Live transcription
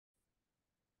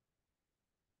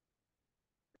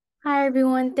Hi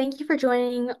everyone, thank you for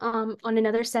joining on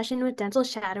another session with Dental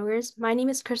Shadowers. My name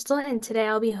is Crystal, and today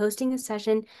I'll be hosting a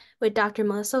session with Dr.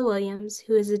 Melissa Williams,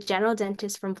 who is a general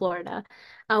dentist from Florida.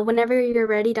 Whenever you're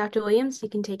ready, Dr. Williams, you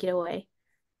can take it away.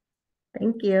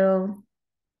 Thank you.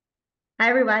 Hi,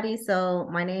 everybody. So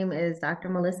my name is Dr.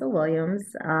 Melissa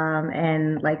Williams.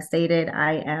 And like stated,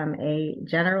 I am a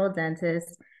general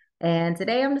dentist. And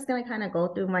today I'm just going to kind of go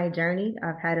through my journey.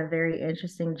 I've had a very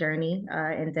interesting journey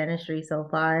in dentistry so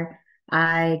far.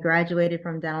 I graduated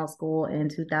from dental school in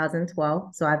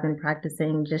 2012. So I've been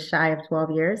practicing just shy of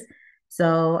 12 years.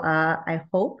 So I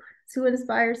hope to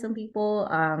inspire some people.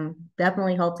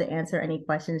 Definitely hope to answer any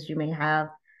questions you may have.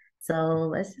 So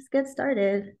let's just get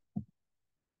started.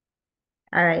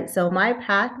 All right, so my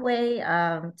pathway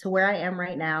to where I am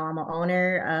right now, I'm an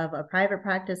owner of a private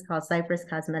practice called Cypress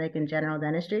Cosmetic and General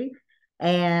Dentistry.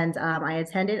 And I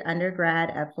attended undergrad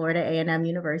at Florida A&M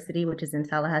University, which is in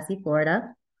Tallahassee,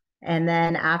 Florida. And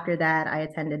then after that, I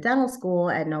attended dental school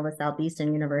at Nova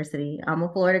Southeastern University. I'm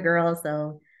a Florida girl,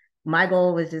 so my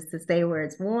goal was just to stay where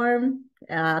it's warm.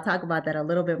 I'll talk about that a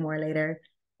little bit more later.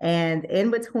 And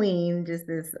in between, just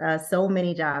this so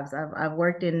many jobs. I've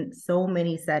worked in so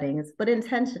many settings, but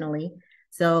intentionally.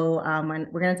 So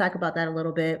we're going to talk about that a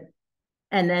little bit.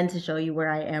 And then to show you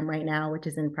where I am right now, which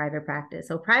is in private practice.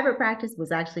 So private practice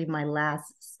was actually my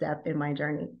last step in my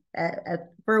journey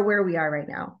for where we are right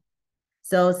now.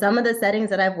 So some of the settings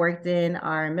that I've worked in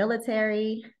are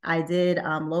military. I did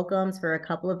locums for a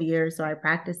couple of years, so I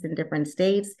practiced in different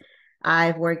states.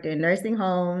 I've worked in nursing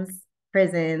homes,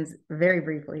 prisons, very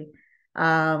briefly.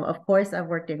 Of course, I've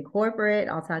worked in corporate.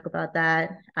 I'll talk about that.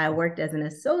 I worked as an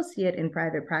associate in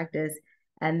private practice,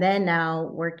 and then now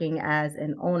working as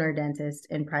an owner dentist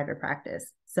in private practice.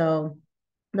 So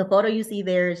the photo you see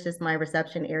there is just my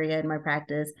reception area in my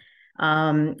practice.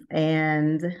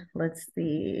 And let's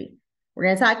see. We're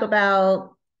going to talk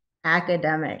about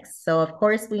academics. So, of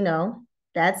course, we know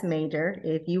that's major.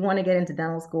 If you want to get into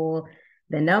dental school,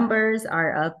 the numbers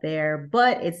are up there,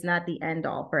 but it's not the end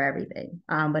all for everything.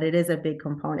 But it is a big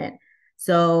component.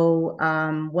 So,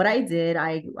 what I did,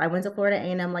 I went to Florida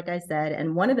A&M, like I said,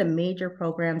 and one of the major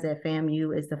programs at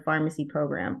FAMU is the pharmacy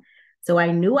program. So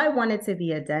I knew I wanted to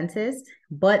be a dentist,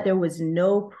 but there was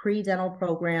no pre-dental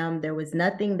program. There was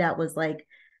nothing that was like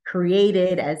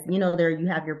created as, there you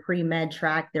have your pre-med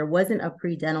track. There wasn't a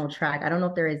pre-dental track. I don't know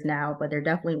if there is now, but there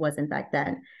definitely wasn't back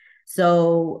then.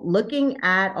 So looking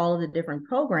at all of the different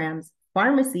programs,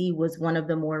 pharmacy was one of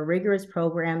the more rigorous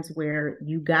programs where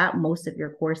you got most of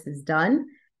your courses done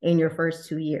in your first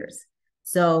 2 years.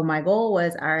 So my goal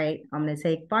was, all right, I'm going to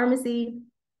take pharmacy,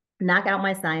 knock out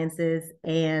my sciences,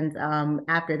 and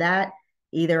after that,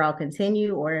 either I'll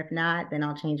continue, or if not, then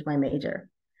I'll change my major.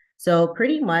 So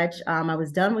pretty much, I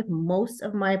was done with most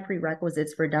of my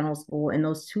prerequisites for dental school in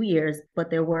those 2 years, but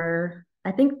there were,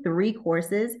 I think, 3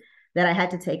 courses that I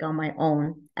had to take on my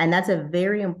own. And that's a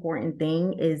very important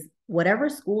thing is whatever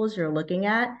schools you're looking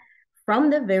at, from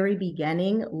the very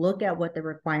beginning, look at what the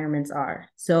requirements are.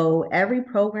 So every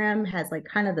program has like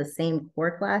kind of the same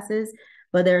core classes,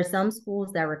 but there are some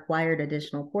schools that required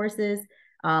additional courses.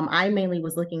 I mainly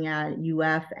was looking at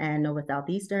UF and Nova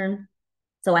Southeastern.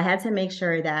 So I had to make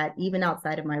sure that even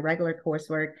outside of my regular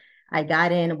coursework, I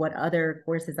got in what other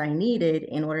courses I needed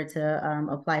in order to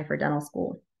apply for dental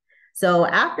school. So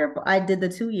after I did the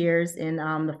 2 years in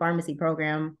the pharmacy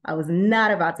program, I was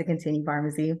not about to continue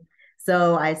pharmacy.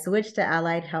 So I switched to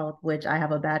allied health, which I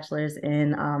have a bachelor's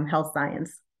in health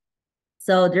science.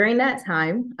 So during that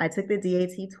time, I took the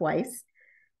DAT twice.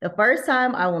 The first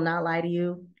time, I will not lie to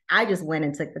you, I just went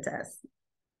and took the test.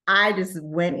 I just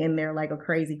went in there like a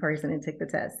crazy person and took the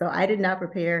test. So I did not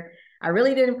prepare. I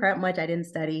really didn't prep much. I didn't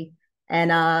study. And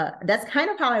that's kind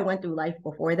of how I went through life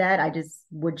before that. I just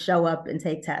would show up and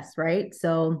take tests, right?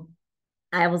 So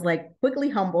I was like quickly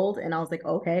humbled and I was like,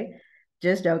 okay,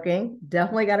 just joking.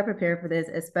 Definitely got to prepare for this,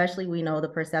 especially we know the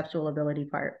perceptual ability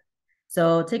part.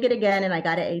 So took it again and I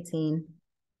got an 18,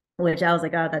 which I was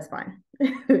like, oh, that's fine.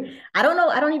 I don't know.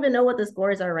 I don't even know what the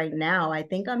scores are right now. I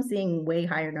think I'm seeing way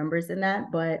higher numbers than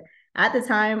that. But at the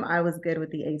time, I was good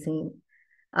with the 18.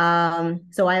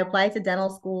 So I applied to dental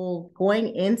school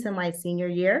going into my senior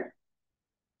year.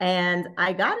 And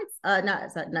I got it,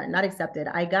 not accepted.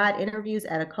 I got interviews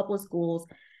at a couple of schools.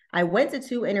 I went to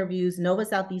 2 interviews. Nova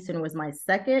Southeastern was my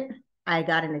second. I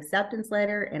got an acceptance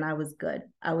letter and I was good.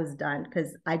 I was done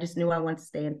because I just knew I wanted to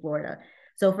stay in Florida.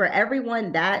 So for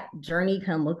everyone, that journey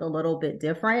can look a little bit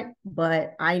different,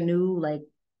 but I knew like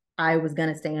I was going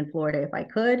to stay in Florida if I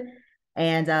could.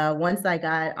 And once I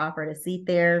got offered a seat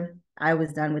there, I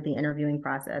was done with the interviewing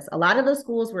process. A lot of the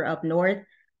schools were up north.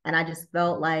 And I just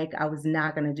felt like I was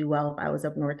not going to do well if I was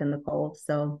up north in the cold.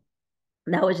 So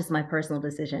that was just my personal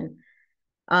decision.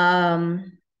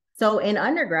 Um, so in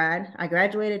undergrad, I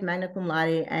graduated magna cum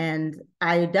laude, and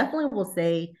I definitely will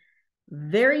say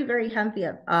very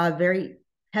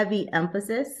heavy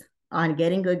emphasis on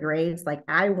getting good grades. Like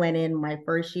I went in my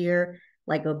first year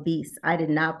like a beast. I did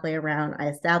not play around. I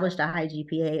established a high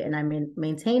GPA and I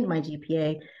maintained my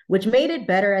GPA, which made it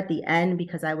better at the end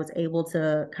because I was able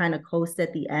to kind of coast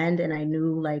at the end and I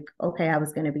knew like, okay, I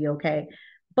was going to be okay.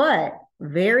 But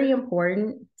very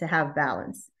important to have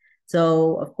balance.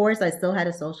 So, of course, I still had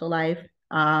a social life.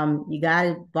 You got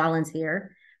to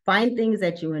volunteer, find things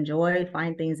that you enjoy,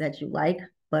 find things that you like,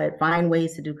 but find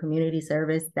ways to do community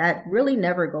service. That really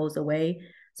never goes away.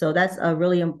 So that's a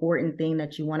really important thing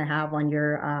that you want to have on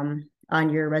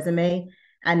your resume.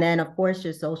 And then of course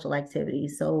your social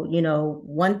activities. So, you know,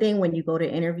 one thing when you go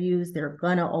to interviews, they're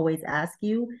gonna always ask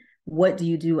you, what do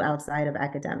you do outside of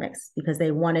academics? Because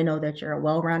they want to know that you're a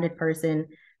well-rounded person.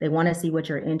 They want to see what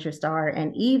your interests are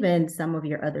and even some of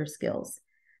your other skills.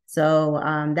 So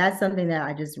that's something that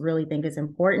I just really think is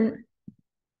important.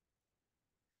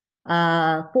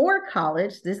 For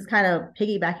college, this is kind of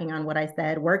piggybacking on what I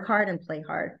said, work hard and play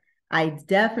hard. I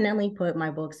definitely put my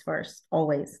books first,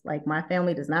 always. Like my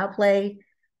family does not play.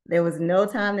 There was no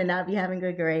time to not be having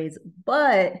good grades.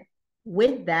 But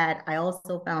with that, I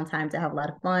also found time to have a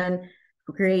lot of fun,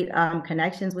 create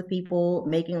connections with people,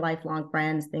 making lifelong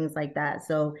friends, things like that.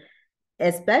 So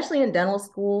especially in dental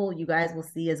school, you guys will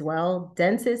see as well,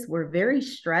 dentists were very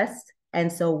stressed.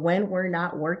 And so when we're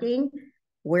not working,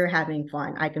 we're having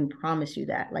fun. I can promise you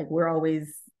that. Like we're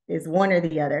always is one or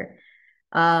the other.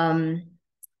 Um,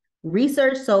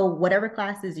 Research, so whatever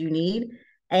classes you need,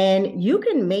 and you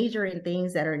can major in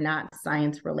things that are not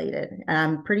science related. And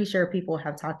I'm pretty sure people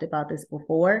have talked about this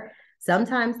before.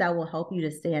 Sometimes that will help you to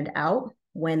stand out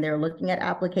when they're looking at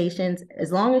applications,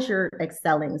 as long as you're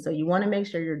excelling. So you want to make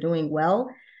sure you're doing well,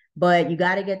 but you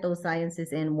got to get those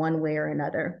sciences in one way or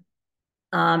another.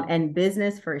 And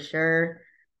business for sure.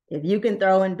 If you can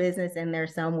throw in business in there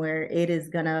somewhere, it is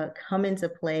gonna come into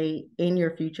play in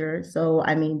your future. So,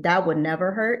 I mean, that would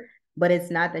never hurt, but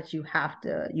it's not that you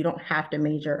don't have to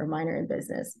major or minor in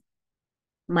business.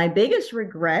 My biggest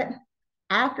regret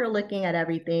after looking at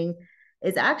everything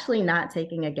is actually not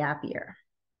taking a gap year.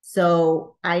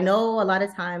 So I know a lot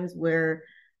of times we're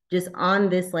just on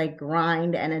this like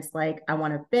grind and it's like, I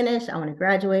want to finish, I want to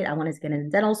graduate, I want to get into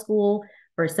dental school.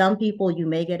 For some people, you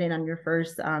may get in on your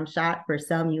first shot. For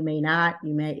some, you may not.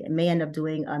 You may end up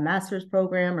doing a master's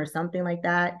program or something like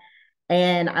that.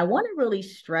 And I want to really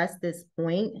stress this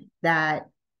point that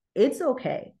it's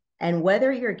okay. And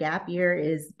whether your gap year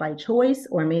is by choice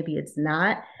or maybe it's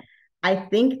not, I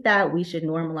think that we should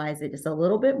normalize it just a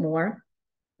little bit more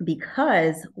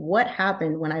because what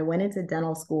happened when I went into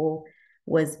dental school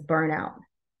was burnout.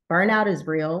 Burnout is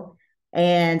real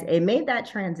and it made that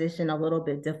transition a little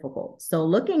bit difficult. So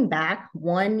looking back,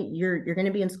 one, you're going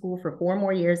to be in school for 4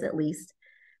 more years at least.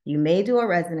 You may do a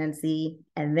residency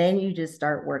and then you just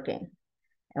start working.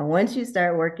 And once you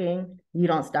start working, you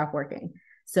don't stop working.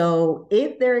 So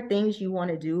if there are things you want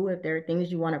to do, if there are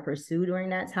things you want to pursue during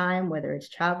that time, whether it's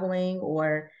traveling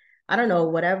or I don't know,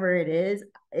 whatever it is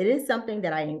something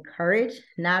that I encourage.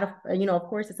 Not, you know, of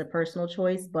course, it's a personal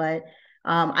choice, but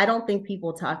I don't think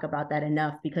people talk about that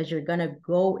enough because you're going to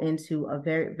go into a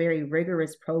very, very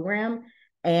rigorous program.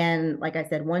 And like I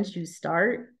said, once you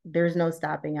start, there's no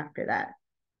stopping after that.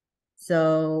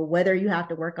 So whether you have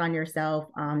to work on yourself,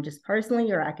 just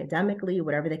personally or academically,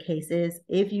 whatever the case is,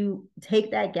 if you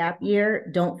take that gap year,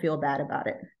 don't feel bad about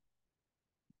it.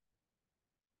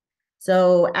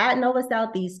 So at Nova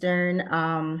Southeastern,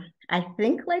 I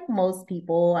think like most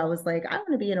people, I was like, I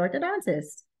want to be an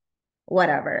orthodontist,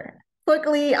 whatever.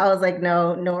 Quickly, I was like,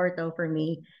 no, no ortho for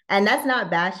me. And that's not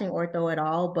bashing ortho at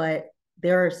all, but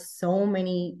there are so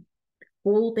many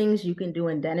cool things you can do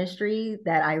in dentistry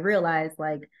that I realized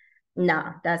like,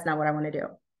 nah, that's not what I want to do.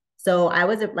 So I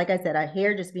was, like I said, I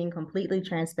here just being completely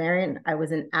transparent, I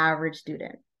was an average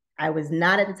student. I was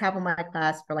not at the top of my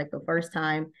class for like the first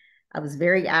time. I was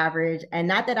very average. And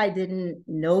not that I didn't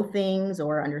know things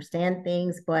or understand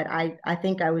things, but I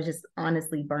think I was just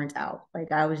honestly burnt out.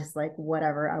 Like I was just like,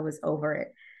 whatever, I was over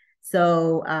it.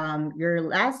 So your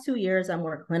last 2 years are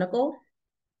more clinical.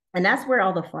 And that's where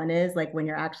all the fun is, like when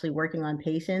you're actually working on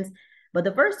patients. But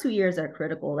the first 2 years are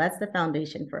critical. That's the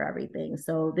foundation for everything.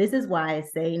 So this is why I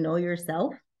say know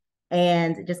yourself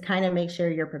and just kind of make sure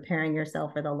you're preparing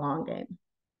yourself for the long game.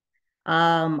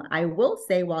 I will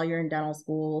say while you're in dental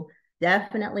school,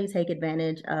 definitely take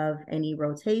advantage of any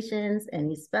rotations,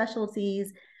 any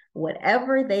specialties,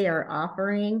 whatever they are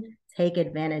offering, take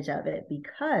advantage of it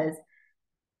because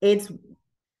it's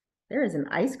there is an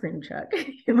ice cream truck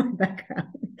in my background.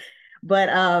 But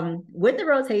with the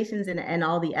rotations and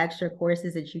all the extra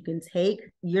courses that you can take,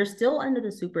 you're still under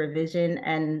the supervision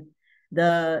and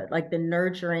the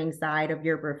nurturing side of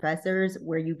your professors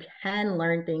where you can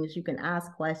learn things, you can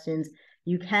ask questions,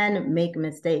 you can make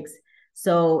mistakes.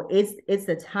 So it's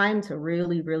the time to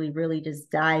really, really, really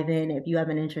just dive in. If you have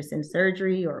an interest in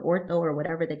surgery or ortho or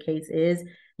whatever the case is,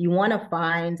 you want to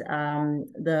find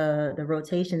the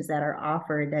rotations that are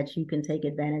offered that you can take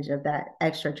advantage of that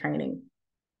extra training.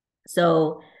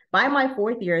 So by my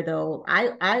fourth year, though,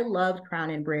 I loved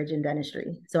Crown and Bridge in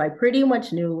dentistry. So I pretty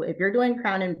much knew if you're doing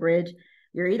Crown and Bridge,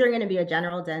 you're either going to be a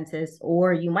general dentist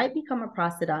or you might become a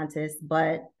prosthodontist,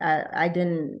 but I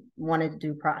didn't want to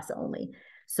do pros only.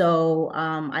 So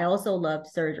I also loved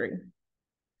surgery.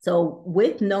 So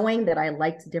with knowing that I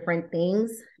liked different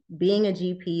things, being a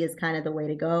GP is kind of the way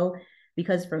to go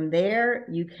because from there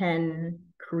you can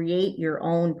create your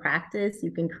own practice,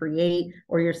 you can create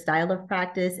or your style of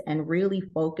practice and really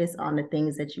focus on the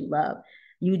things that you love.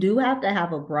 You do have to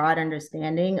have a broad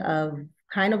understanding of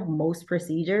kind of most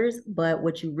procedures, but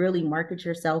what you really market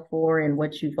yourself for and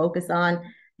what you focus on,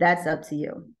 that's up to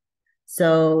you.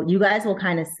 So you guys will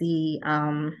kind of see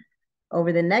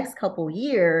over the next couple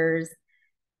years,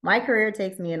 my career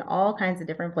takes me in all kinds of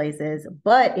different places,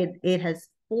 but it has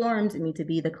formed me to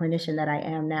be the clinician that I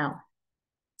am now.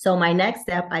 So my next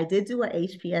step, I did do a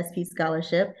HPSP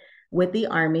scholarship with the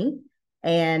Army.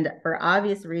 And for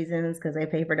obvious reasons, because they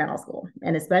pay for dental school.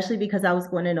 And especially because I was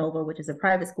going to Nova, which is a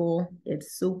private school,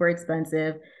 it's super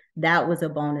expensive. That was a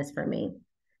bonus for me.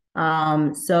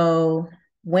 So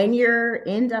when you're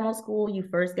in dental school, you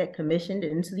first get commissioned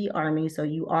into the Army. So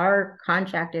you are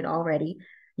contracted already.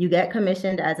 You get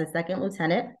commissioned as a second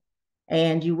lieutenant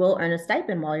and you will earn a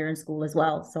stipend while you're in school as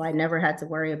well. So I never had to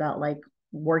worry about like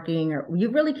working or you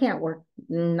really can't work,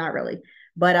 not really.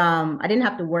 But I didn't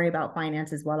have to worry about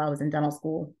finances while I was in dental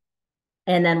school.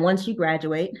 And then once you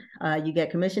graduate, you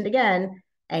get commissioned again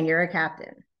and you're a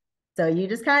captain. So you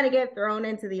just kind of get thrown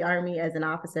into the Army as an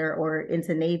officer or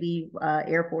into Navy,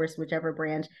 Air Force, whichever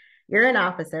branch. You're an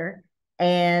officer.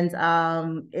 And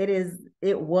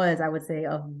it was, I would say,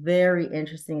 a very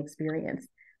interesting experience.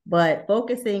 But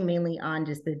focusing mainly on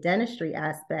just the dentistry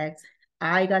aspect,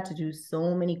 I got to do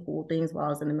so many cool things while I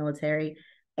was in the military.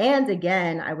 And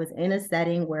again, I was in a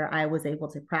setting where I was able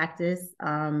to practice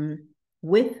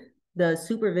with the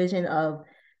supervision of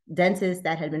dentists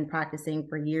that had been practicing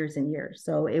for years and years.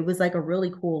 So it was like a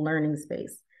really cool learning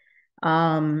space.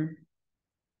 So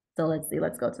let's see,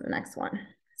 let's go to the next one.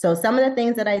 So some of the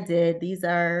things that I did, these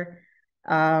are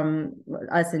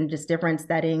us in just different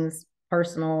settings,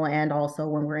 personal and also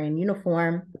when we're in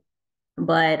uniform.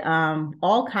 But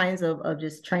all kinds of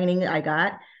just training I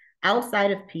got outside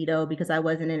of pedo because I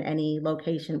wasn't in any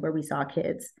location where we saw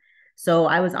kids. So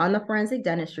I was on the forensic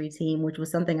dentistry team, which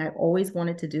was something I always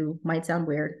wanted to do. Might sound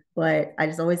weird, but I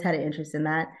just always had an interest in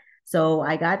that. So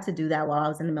I got to do that while I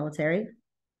was in the military.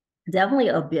 Definitely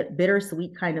a bit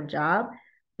bittersweet kind of job.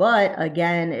 But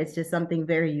again, it's just something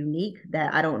very unique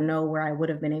that I don't know where I would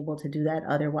have been able to do that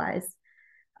otherwise.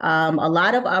 A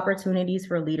lot of opportunities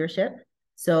for leadership.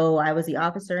 So I was the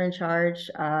officer in charge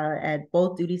at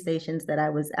both duty stations that I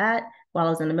was at while I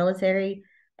was in the military.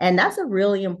 And that's a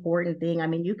really important thing. I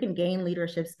mean, you can gain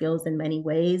leadership skills in many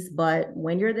ways, but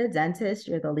when you're the dentist,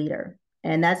 you're the leader.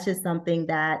 And that's just something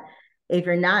that if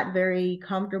you're not very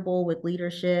comfortable with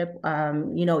leadership,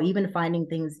 even finding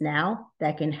things now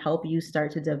that can help you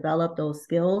start to develop those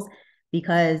skills,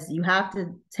 because you have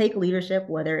to take leadership,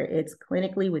 whether it's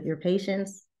clinically with your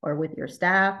patients or with your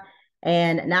staff,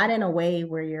 and not in a way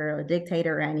where you're a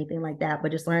dictator or anything like that,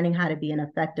 but just learning how to be an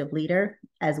effective leader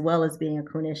as well as being a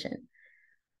clinician.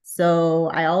 So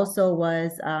I also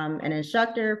was an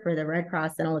instructor for the Red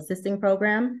Cross Dental Assisting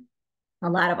Program, a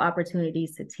lot of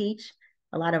opportunities to teach,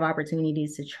 a lot of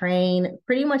opportunities to train,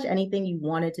 pretty much anything you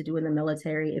wanted to do in the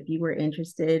military. If you were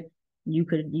interested, you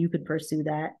could pursue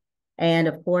that. And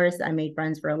of course, I made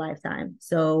friends for a lifetime.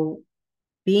 So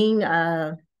being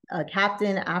a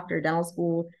captain after dental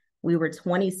school, we were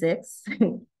 26.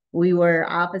 We were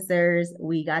officers.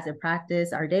 We got to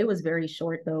practice. Our day was very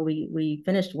short, though. We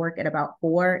finished work at about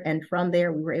 4, and from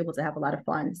there, we were able to have a lot of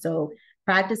fun. So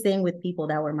practicing with people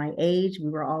that were my age, we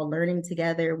were all learning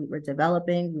together. We were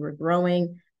developing. We were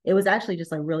growing. It was actually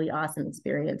just a really awesome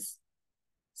experience.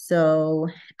 So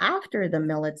after the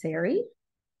military,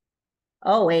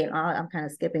 oh wait, I'm kind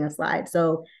of skipping a slide.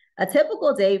 So a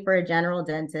typical day for a general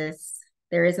dentist,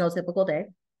 there is no typical day.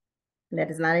 That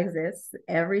does not exist.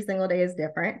 Every single day is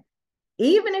different.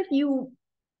 Even if you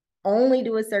only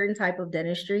do a certain type of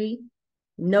dentistry,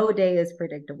 no day is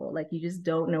predictable. Like you just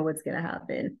don't know what's going to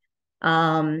happen.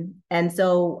 And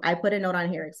so I put a note on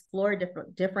here, explore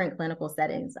different clinical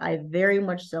settings. I very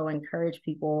much so encourage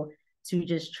people to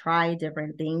just try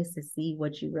different things to see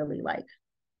what you really like.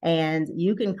 And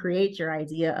you can create your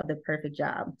idea of the perfect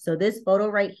job. So this photo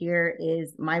right here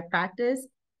is my practice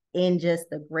in just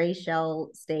the gray shell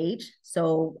stage.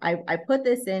 So I put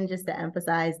this in just to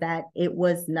emphasize that it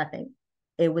was nothing.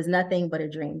 It was nothing but a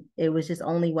dream. It was just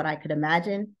only what I could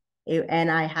imagine.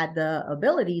 And I had the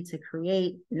ability to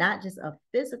create not just a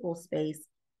physical space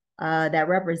that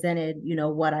represented,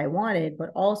 what I wanted, but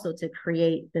also to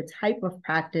create the type of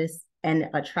practice and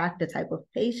attract the type of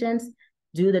patients,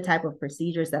 do the type of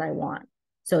procedures that I want.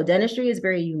 So dentistry is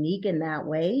very unique in that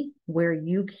way, where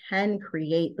you can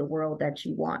create the world that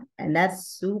you want. And that's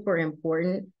super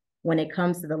important when it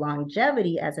comes to the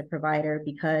longevity as a provider,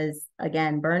 because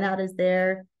again, burnout is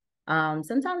there.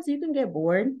 Sometimes you can get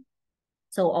bored.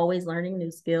 So always learning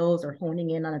new skills or honing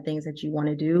in on the things that you want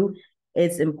to do.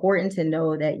 It's important to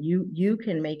know that you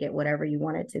can make it whatever you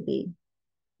want it to be.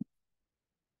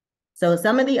 So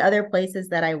some of the other places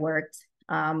that I worked,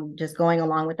 just going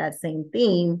along with that same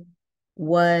theme,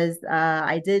 was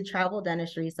I did travel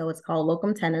dentistry. So it's called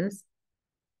locum tenens.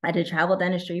 I did travel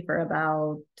dentistry for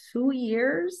about 2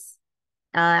 years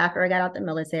after I got out the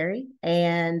military.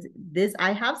 And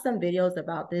I have some videos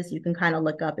about this. You can kind of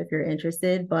look up if you're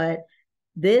interested, but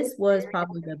this was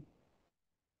probably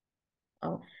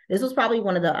this was probably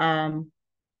one of the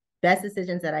best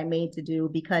decisions that I made to do,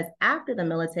 because after the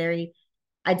military,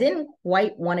 I didn't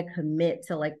quite want to commit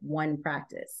to like one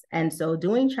practice. And so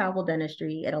doing travel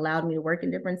dentistry, it allowed me to work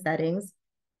in different settings.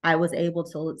 I was able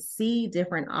to see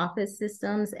different office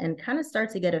systems and kind of start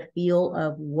to get a feel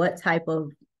of what type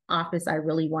of office I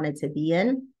really wanted to be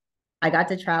in. I got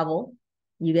to travel.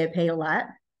 You get paid a lot.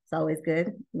 It's always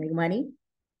good, make money.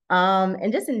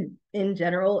 And just in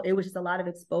general, it was just a lot of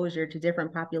exposure to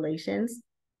different populations.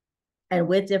 And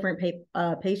with different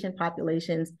patient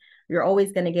populations, you're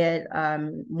always going to get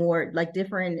more like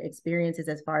different experiences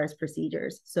as far as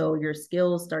procedures. So your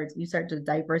you start to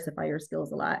diversify your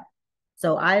skills a lot.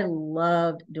 So I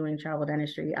loved doing travel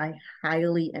dentistry. I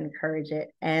highly encourage it.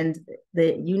 And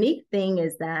the unique thing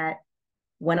is that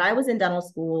when I was in dental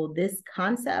school, this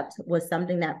concept was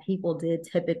something that people did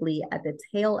typically at the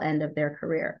tail end of their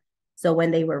career. So when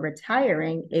they were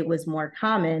retiring, it was more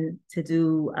common to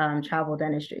do travel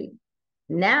dentistry.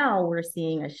 Now we're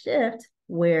seeing a shift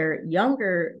where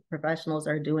younger professionals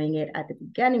are doing it at the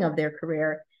beginning of their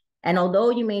career. And although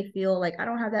you may feel like I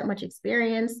don't have that much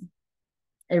experience,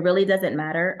 it really doesn't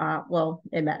matter. Well,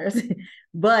 it matters,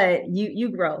 but you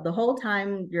grow the whole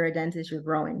time you're a dentist. You're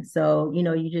growing, so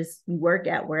you work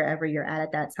at wherever you're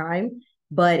at that time.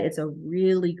 But it's a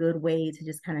really good way to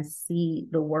just kind of see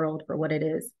the world for what it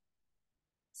is.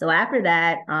 So after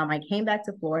that, I came back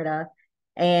to Florida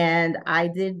and I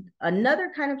did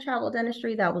another kind of travel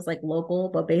dentistry that was like local,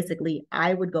 but basically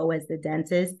I would go as the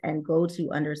dentist and go to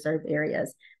underserved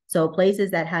areas. So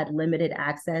places that had limited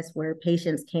access where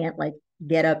patients can't like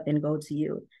get up and go to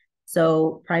you.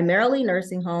 So primarily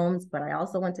nursing homes, but I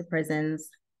also went to prisons.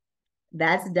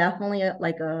 That's definitely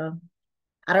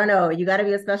I don't know, you got to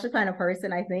be a special kind of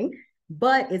person, I think,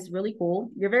 but it's really cool.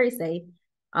 You're very safe.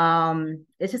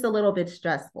 It's just a little bit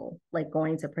stressful, like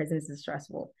going to prisons is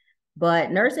stressful.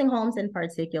 But nursing homes in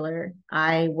particular,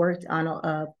 I worked on,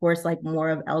 of course, like more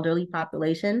of elderly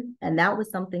population, and that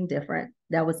was something different.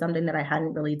 That was something that I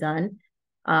hadn't really done.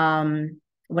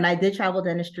 When I did travel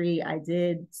dentistry, I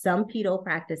did some pedo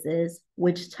practices,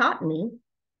 which taught me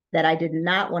that I did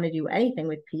not want to do anything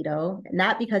with pedo,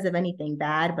 not because of anything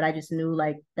bad, but I just knew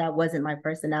like that wasn't my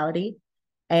personality.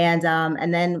 And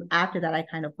then after that, I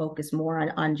kind of focused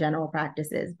more on general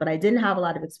practices, but I didn't have a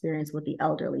lot of experience with the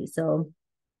elderly. So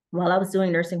while I was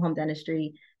doing nursing home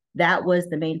dentistry, that was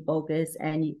the main focus.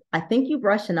 And I think you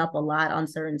brushing up a lot on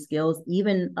certain skills,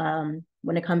 even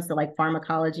when it comes to like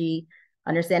pharmacology,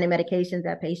 understanding medications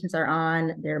that patients are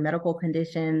on, their medical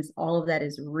conditions. All of that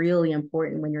is really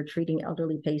important when you're treating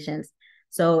elderly patients.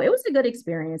 So it was a good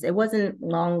experience. It wasn't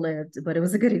long lived, but it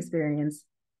was a good experience.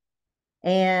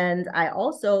 And I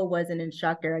also was an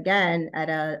instructor again at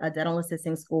a dental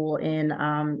assisting school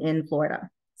in Florida.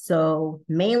 So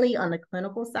mainly on the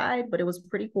clinical side, but it was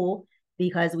pretty cool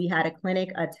because we had a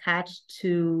clinic attached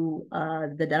to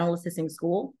the dental assisting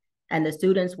school, and the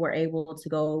students were able to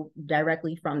go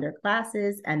directly from their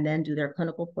classes and then do their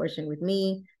clinical portion with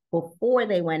me before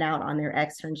they went out on their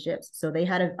externships. So they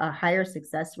had a higher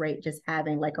success rate just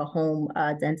having like a home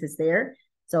dentist there.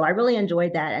 So I really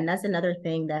enjoyed that. And that's another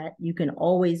thing that you can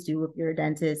always do if you're a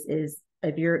dentist is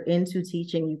if you're into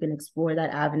teaching, you can explore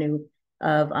that avenue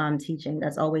of teaching.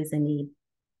 That's always a need.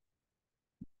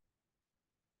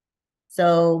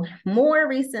 So more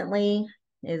recently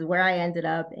is where I ended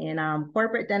up in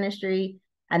corporate dentistry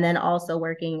and then also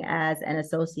working as an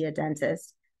associate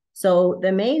dentist. So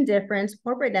the main difference,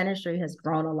 corporate dentistry has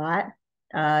grown a lot.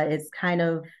 It's kind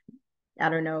of, I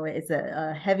don't know, it's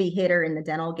a heavy hitter in the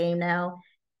dental game now.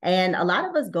 And a lot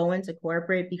of us go into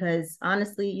corporate because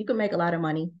honestly, you can make a lot of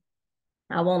money.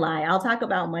 I won't lie. I'll talk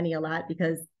about money a lot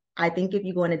because I think if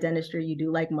you go into dentistry, you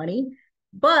do like money.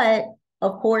 But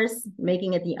of course,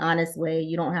 making it the honest way,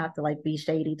 you don't have to like be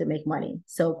shady to make money.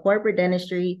 So corporate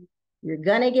dentistry, you're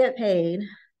gonna get paid,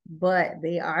 but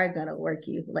they are gonna work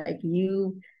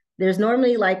you. There's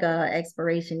normally like a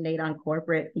expiration date on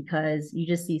corporate because you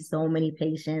just see so many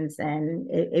patients and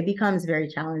it becomes very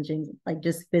challenging, like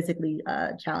just physically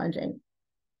challenging.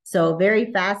 So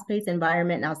very fast-paced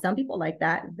environment. Now, some people like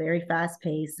that, very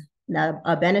fast-paced. Now,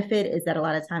 a benefit is that a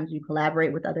lot of times you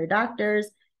collaborate with other doctors.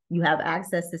 You have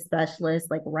access to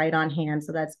specialists like right on hand,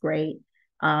 so that's great.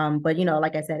 But you know,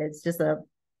 like I said, it's just a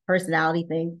personality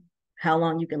thing, how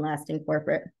long you can last in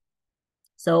corporate.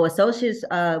 So associates,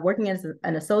 working as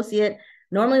an associate,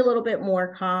 normally a little bit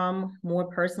more calm, more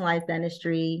personalized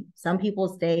dentistry. Some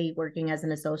people stay working as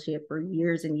an associate for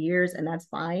years and years, and that's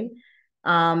fine.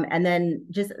 And then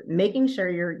just making sure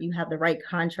you have the right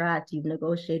contract, you've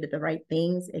negotiated the right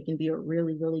things. It can be a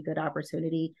really, really good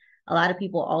opportunity. A lot of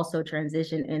people also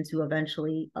transition into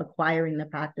eventually acquiring the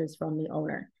practice from the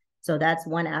owner. So that's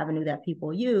one avenue that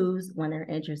people use when they're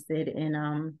interested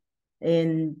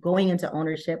in going into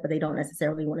ownership, but they don't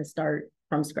necessarily want to start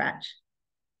from scratch.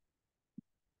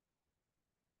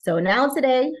 So now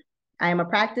today, I am a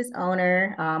practice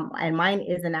owner, and mine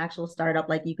is an actual startup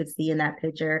like you could see in that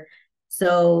picture.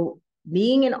 So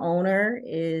being an owner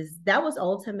that was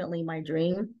ultimately my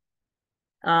dream.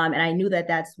 And I knew that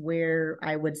that's where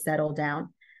I would settle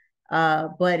down.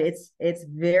 But it's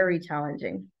very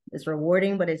challenging. It's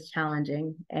rewarding, but it's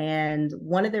challenging. And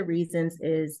one of the reasons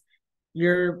is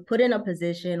you're put in a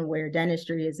position where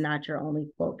dentistry is not your only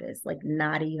focus, like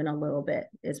not even a little bit.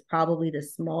 It's probably the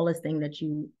smallest thing that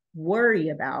you worry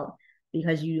about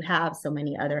because you have so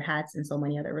many other hats and so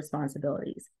many other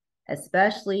responsibilities.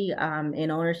 Especially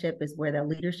in ownership is where the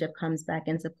leadership comes back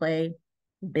into play.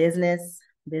 Business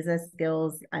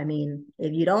skills. I mean,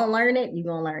 if you don't learn it,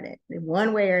 you're gonna learn it. In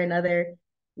one way or another,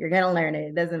 you're gonna learn it.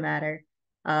 It doesn't matter.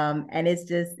 And it's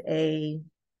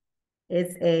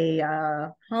a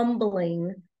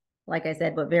humbling, like I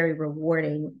said, but very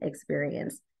rewarding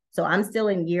experience. So I'm still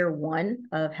in year one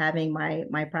of having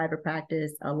my private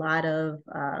practice, a lot of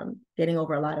getting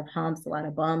over a lot of humps, a lot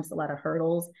of bumps, a lot of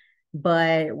hurdles,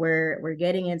 but we're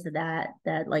getting into that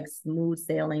like smooth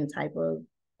sailing type of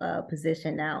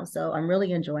position now. So I'm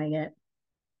really enjoying it.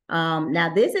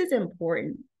 Now this is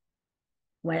important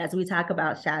when as we talk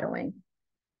about shadowing.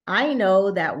 I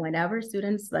know that whenever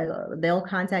students like they'll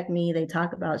contact me, they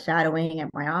talk about shadowing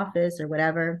at my office or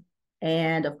whatever.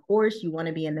 And of course, you want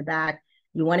to be in the back.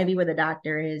 You want to be where the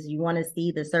doctor is. You want to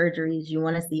see the surgeries. You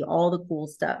want to see all the cool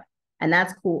stuff. And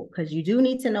that's cool because you do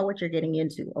need to know what you're getting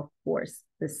into, of course.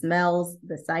 The smells,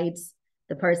 the sights,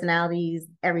 the personalities,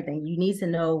 everything. You need to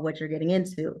know what you're getting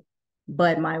into.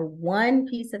 But my one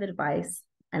piece of advice,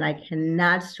 and I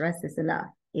cannot stress this enough,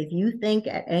 if you think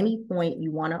at any point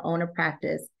you want to own a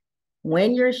practice,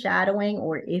 when you're shadowing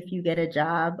or if you get a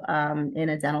job in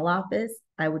a dental office,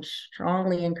 I would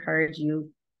strongly encourage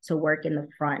you to work in the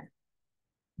front.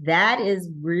 That is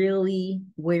really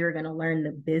where you're going to learn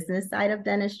the business side of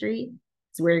dentistry.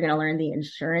 It's where you're going to learn the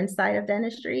insurance side of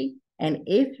dentistry. And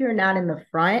if you're not in the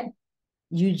front,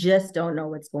 you just don't know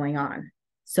what's going on.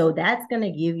 So that's going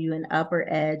to give you an upper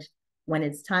edge when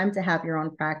it's time to have your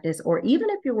own practice, or even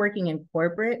if you're working in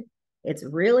corporate, it's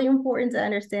really important to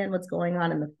understand what's going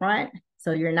on in the front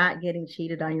so you're not getting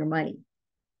cheated on your money.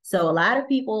 So a lot of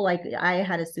people, like I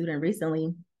had a student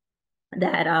recently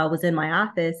that was in my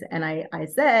office, and I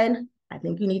said, I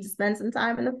think you need to spend some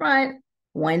time in the front,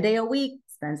 one day a week,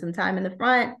 spend some time in the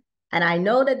front. And I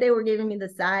know that they were giving me the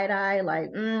side eye, like,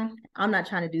 I'm not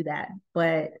trying to do that.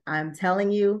 But I'm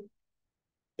telling you,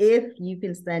 if you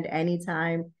can spend any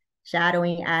time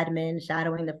shadowing admin,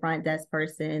 shadowing the front desk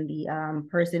person, the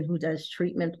person who does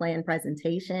treatment plan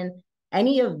presentation,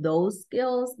 any of those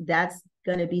skills, that's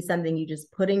going to be something you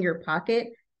just put in your pocket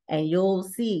and you'll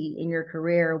see in your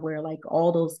career where like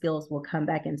all those skills will come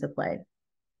back into play.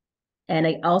 And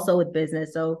also with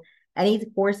business. So any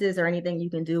courses or anything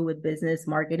you can do with business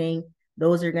marketing,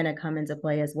 those are going to come into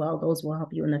play as well. Those will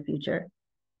help you in the future.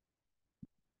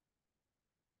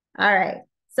 All right.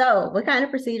 So what kind of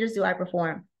procedures do I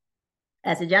perform?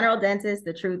 As a general dentist,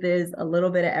 the truth is a little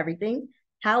bit of everything.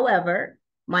 However,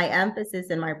 my emphasis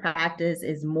in my practice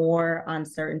is more on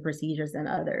certain procedures than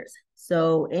others.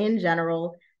 So in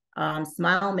general,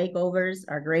 smile makeovers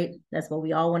are great. That's what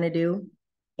we all want to do.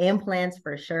 Implants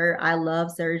for sure. I love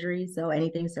surgery, so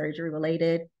anything surgery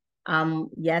related,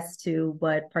 yes to,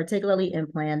 but particularly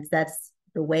implants. That's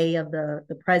the way of the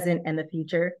present and the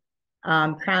future.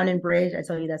 Crown and bridge. I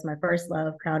told you that's my first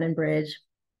love. Crown and bridge.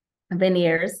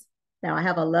 Veneers. Now I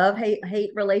have a love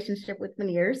hate relationship with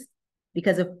veneers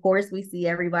because of course we see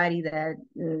everybody that,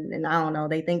 and I don't know,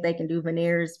 they think they can do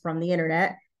veneers from the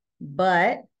internet,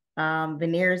 but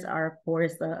veneers are of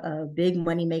course a big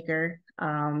money maker.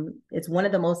 It's one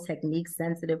of the most technique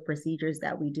sensitive procedures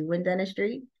that we do in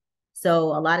dentistry. So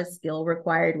a lot of skill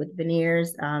required with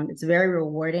veneers. It's very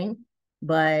rewarding,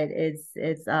 but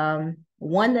it's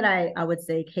one that I would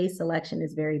say case selection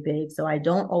is very big. So I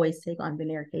don't always take on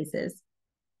veneer cases.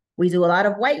 We do a lot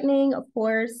of whitening, of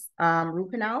course, root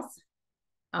canals.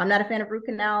 I'm not a fan of root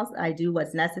canals. I do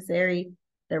what's necessary.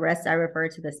 The rest I refer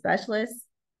to the specialists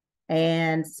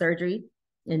and surgery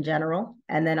in general,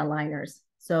 and then aligners.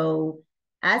 So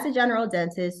as a general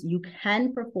dentist, you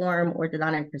can perform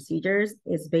orthodontic procedures.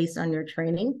 It's based on your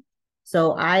training.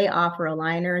 So I offer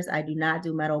aligners. I do not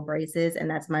do metal braces, and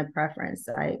that's my preference.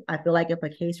 I feel like if a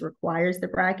case requires the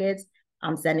brackets,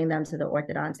 I'm sending them to the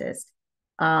orthodontist.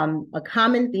 A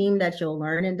common theme that you'll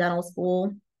learn in dental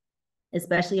school,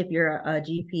 especially if you're a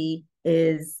GP,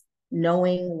 is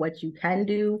knowing what you can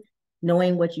do,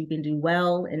 knowing what you can do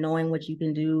well, and knowing what you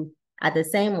can do at the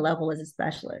same level as a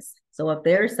specialist. So if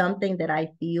there's something that I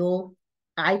feel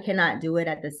I cannot do it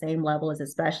at the same level as a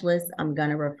specialist, I'm going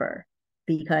to refer,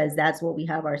 because that's what we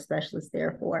have our specialists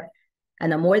there for.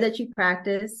 And the more that you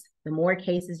practice, the more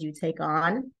cases you take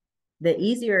on, the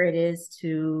easier it is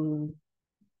to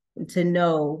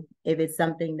know if it's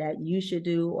something that you should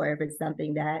do or if it's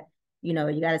something that, you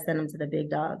got to send them to the big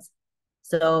dogs.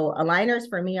 So aligners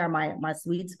for me are my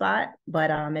sweet spot, but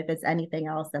if it's anything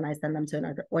else, then I send them to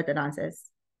an orthodontist.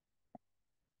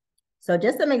 So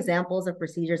just some examples of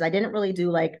procedures. I didn't really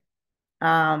do like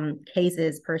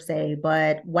cases per se,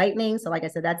 but whitening. So like I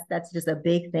said, that's just a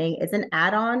big thing. It's an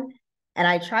add-on, and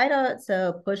I try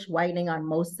to push whitening on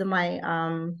most of my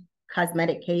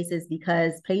cosmetic cases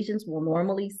because patients will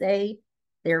normally say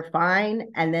they're fine,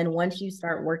 and then once you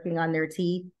start working on their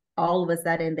teeth, all of a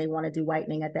sudden they want to do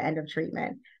whitening at the end of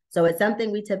treatment. So it's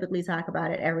something we typically talk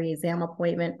about at every exam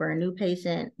appointment for a new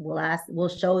patient. We'll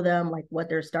show them like what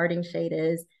their starting shade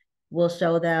is. We'll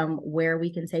show them where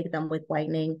we can take them with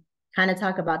whitening, kind of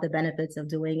talk about the benefits of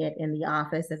doing it in the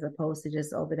office as opposed to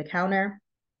just over the counter.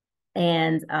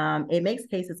 And it makes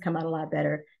cases come out a lot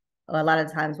better a lot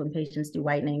of times when patients do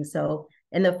whitening. So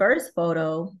in the first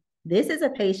photo, this is a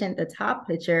patient, the top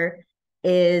picture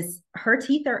is her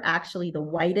teeth are actually the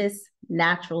whitest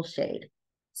natural shade.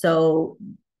 So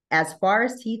as far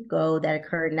as teeth go that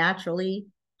occur naturally,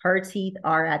 her teeth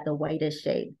are at the whitest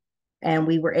shade. And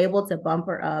we were able to bump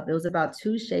her up. It was about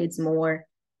 2 shades more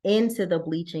into the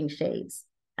bleaching shades.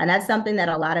 And that's something that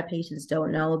a lot of patients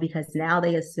don't know because now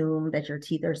they assume that your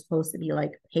teeth are supposed to be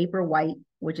like paper white,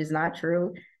 which is not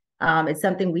true. It's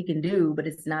something we can do, but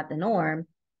it's not the norm.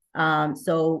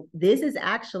 So this is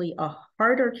actually a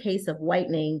harder case of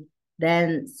whitening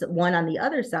than one on the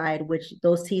other side, which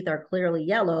those teeth are clearly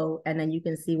yellow. And then you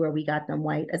can see where we got them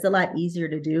white. It's a lot easier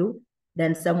to do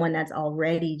than someone that's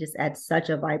already just at such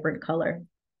a vibrant color.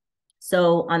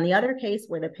 So on the other case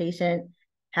where the patient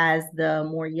has the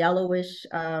more yellowish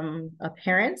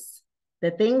appearance, the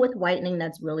thing with whitening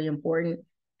that's really important,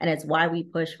 and it's why we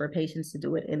push for patients to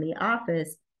do it in the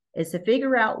office, is to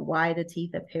figure out why the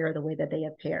teeth appear the way that they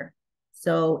appear.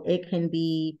 So it can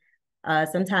be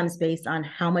sometimes based on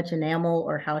how much enamel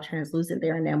or how translucent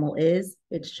their enamel is.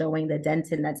 It's showing the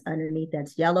dentin that's underneath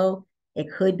that's yellow. It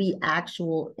could be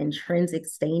actual intrinsic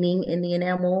staining in the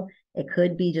enamel. It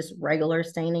could be just regular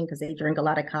staining because they drink a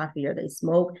lot of coffee or they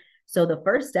smoke. So the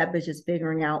first step is just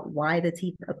figuring out why the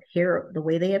teeth appear the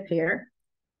way they appear,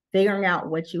 figuring out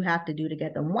what you have to do to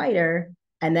get them whiter,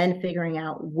 and then figuring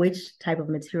out which type of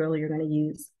material you're going to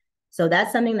use. So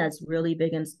that's something that's really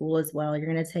big in school as well.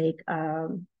 You're going to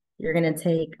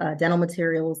take dental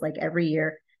materials like every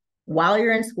year. While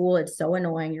you're in school, it's so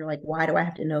annoying. You're like, why do I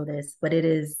have to know this? But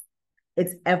it's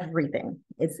everything.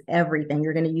 It's everything.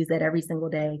 You're going to use that every single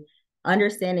day.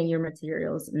 Understanding your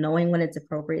materials, knowing when it's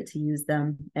appropriate to use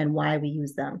them and why we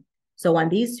use them. So on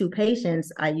these 2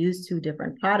 patients, I used 2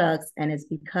 different products, and it's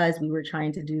because we were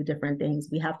trying to do different things.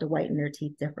 We have to whiten their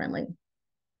teeth differently.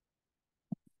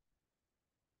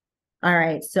 All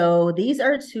right, so these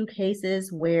are two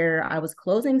cases where I was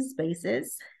closing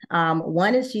spaces.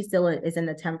 One is she still is in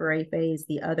the temporary phase.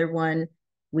 The other one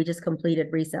we just completed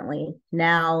recently.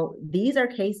 Now, these are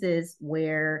cases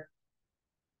where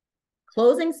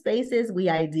closing spaces we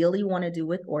ideally want to do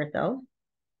with ortho,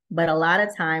 but a lot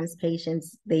of times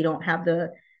patients, they don't have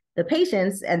the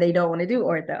patience and they don't want to do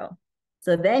ortho.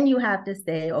 So then you have to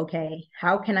say, okay,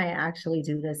 how can I actually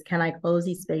do this? Can I close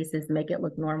these spaces, make it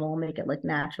look normal, make it look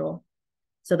natural?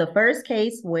 So the first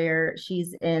case where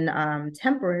she's in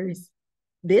temporaries,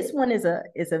 this one is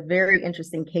a very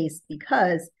interesting case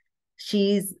because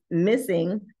she's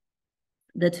missing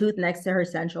the tooth next to her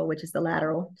central, which is the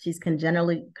lateral. She's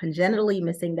congenitally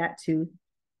missing that tooth,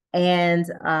 and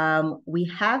we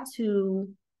have to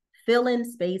fill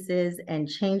in spaces and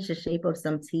change the shape of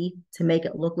some teeth to make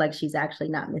it look like she's actually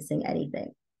not missing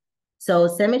anything. So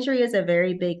symmetry is a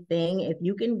very big thing. If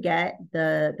you can get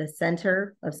the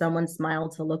center of someone's smile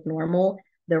to look normal,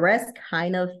 the rest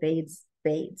kind of fades,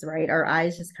 right? Our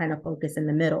eyes just kind of focus in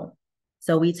the middle.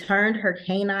 So we turned her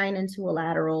canine into a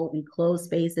lateral. We closed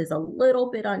spaces a little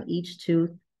bit on each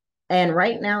tooth. And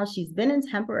right now she's been in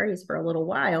temporaries for a little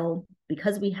while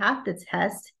because we have to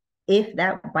test if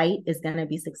that bite is going to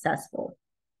be successful.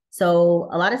 So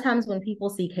a lot of times when people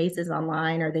see cases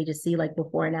online or they just see like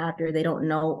before and after, they don't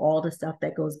know all the stuff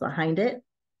that goes behind it.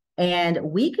 And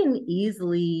we can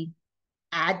easily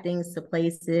add things to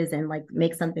places and like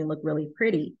make something look really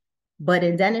pretty. But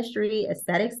in dentistry,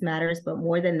 aesthetics matters, but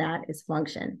more than that is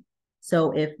function.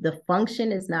 So if the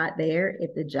function is not there,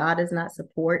 if the jaw does not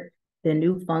support the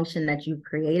new function that you've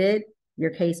created,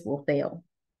 your case will fail.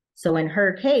 So in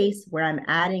her case, where I'm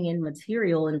adding in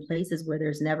material in places where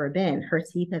there's never been, her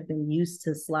teeth have been used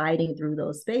to sliding through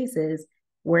those spaces.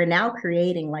 We're now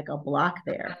creating like a block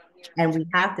there. And we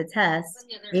have to test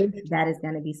if that is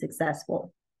going to be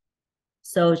successful.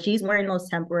 So she's wearing those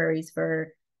temporaries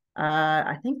for,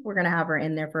 I think we're going to have her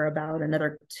in there for about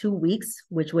another 2 weeks,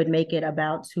 which would make it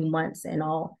about 2 months in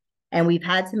all. And we've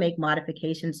had to make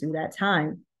modifications through that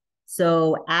time.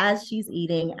 So as she's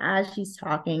eating, as she's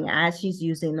talking, as she's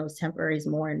using those temporaries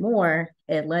more and more,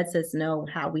 it lets us know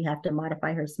how we have to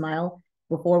modify her smile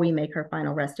before we make her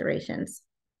final restorations.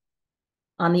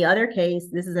 On the other case,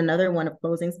 this is another one of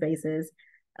closing spaces.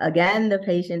 Again, the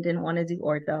patient didn't want to do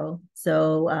ortho.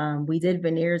 So we did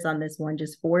veneers on this one,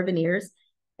 just 4 veneers,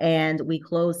 and we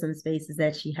closed some spaces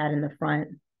that she had in the front.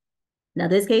 Now,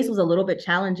 this case was a little bit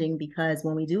challenging because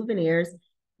when we do veneers,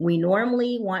 we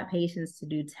normally want patients to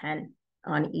do 10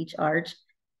 on each arch.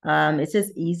 It's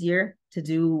just easier to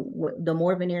do, the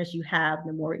more veneers you have,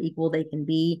 the more equal they can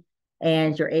be,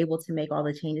 and you're able to make all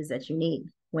the changes that you need.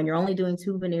 When you're only doing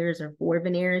 2 veneers or 4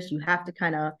 veneers, you have to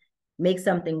kind of make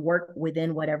something work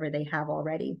within whatever they have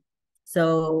already.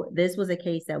 So this was a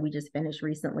case that we just finished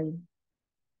recently.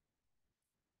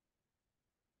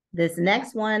 This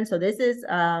next one, so this is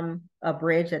a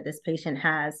bridge that this patient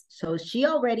has. So she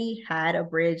already had a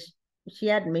bridge. She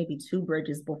had maybe 2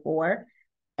 bridges before,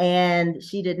 and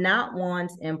she did not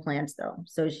want implants though.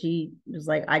 So she was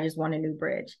like, I just want a new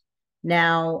bridge.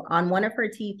 Now, on one of her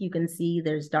teeth, you can see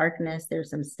there's darkness, there's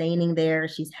some staining there.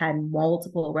 She's had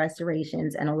multiple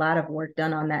restorations and a lot of work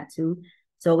done on that tooth.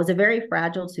 So it was a very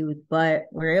fragile tooth, but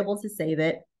we're able to save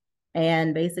it.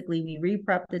 And basically, we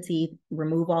re-prep the teeth,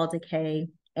 remove all decay,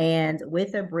 and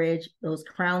with a bridge, those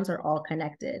crowns are all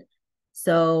connected.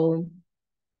 So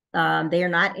they are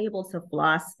not able to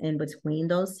floss in between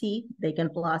those teeth. They can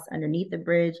floss underneath the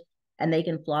bridge and they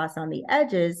can floss on the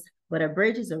edges, but a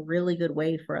bridge is a really good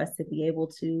way for us to be able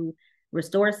to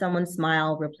restore someone's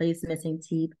smile, replace missing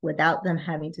teeth without them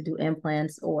having to do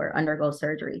implants or undergo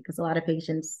surgery. Because a lot of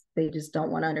patients, they just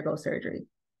don't want to undergo surgery.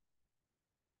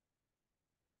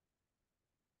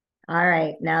 All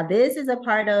right. Now, this is a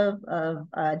part of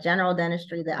general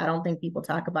dentistry that I don't think people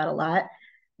talk about a lot,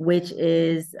 which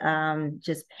is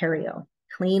just perio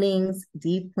cleanings,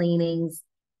 deep cleanings.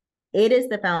 It is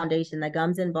the foundation. The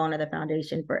gums and bone are the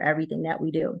foundation for everything that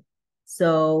we do.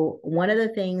 So one of the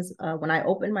things when I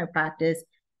opened my practice,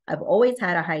 I've always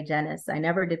had a hygienist. I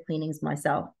never did cleanings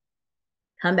myself.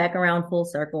 Come back around full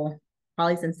circle,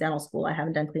 probably since dental school, I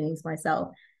haven't done cleanings myself.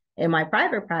 In my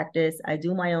private practice, I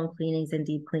do my own cleanings and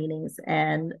deep cleanings.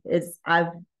 And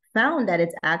I've found that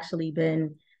it's actually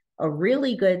been a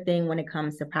really good thing when it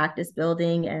comes to practice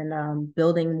building and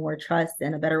building more trust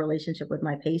and a better relationship with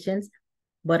my patients.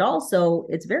 But also,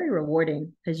 it's very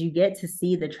rewarding because you get to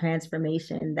see the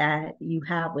transformation that you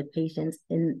have with patients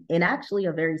in actually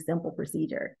a very simple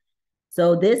procedure.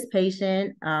 So this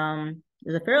patient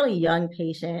is a fairly young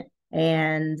patient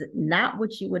and not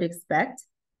what you would expect.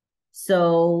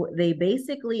 So they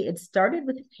basically, it started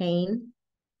with pain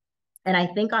And I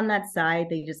think on that side,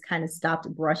 they just kind of stopped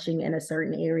brushing in a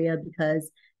certain area because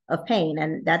of pain.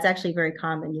 And that's actually very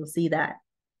common. You'll see that.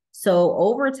 So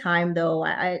over time, though,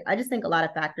 I just think a lot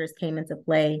of factors came into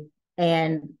play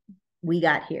and we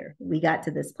got here. We got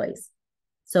to this place.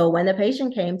 So when the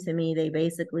patient came to me, they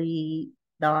basically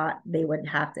thought they would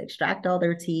have to extract all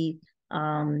their teeth.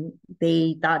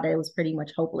 They thought that it was pretty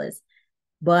much hopeless.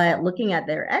 But looking at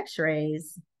their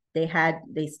x-rays,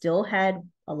 they still had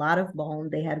a lot of bone.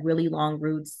 They had really long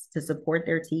roots to support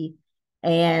their teeth.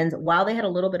 And while they had a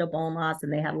little bit of bone loss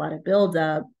and they had a lot of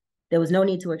buildup, there was no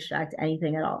need to extract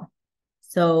anything at all.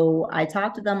 So I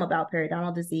talked to them about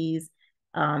periodontal disease.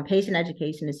 Patient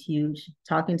education is huge.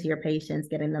 Talking to your patients,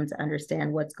 getting them to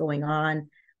understand what's going on,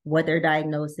 what their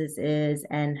diagnosis is,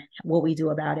 and what we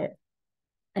do about it.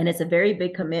 And it's a very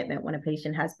big commitment when a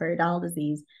patient has periodontal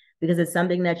disease because it's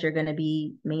something that you're going to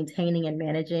be maintaining and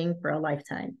managing for a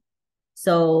lifetime.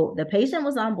 So the patient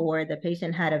was on board. The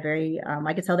patient had a very,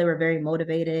 I could tell they were very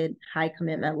motivated, high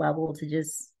commitment level to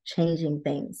just changing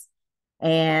things.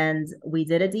 And we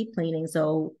did a deep cleaning.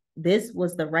 So this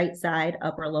was the right side,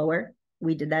 upper, lower.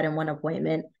 We did that in one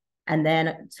appointment. And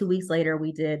then 2 weeks later,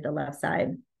 we did the left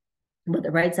side, but the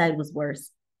right side was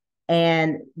worse.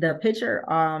 And the picture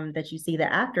that you see,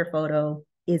 the after photo,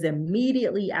 is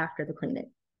immediately after the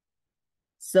cleaning.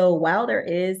 So while there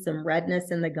is some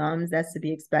redness in the gums, that's to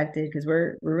be expected because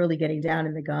we're really getting down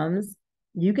in the gums.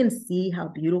 You can see how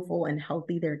beautiful and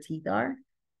healthy their teeth are.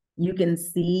 You can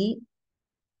see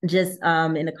just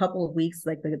in a couple of weeks,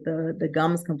 like the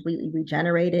gums completely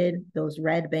regenerated. Those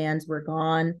red bands were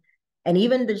gone. And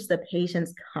even just the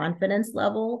patient's confidence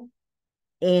level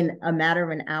in a matter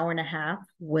of an hour and a half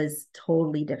was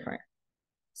totally different.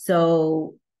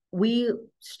 So we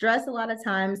stress a lot of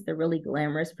times the really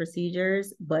glamorous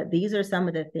procedures, but these are some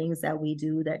of the things that we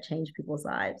do that change people's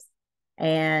lives.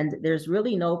 And there's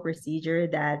really no procedure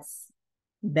that's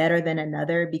better than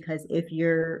another because if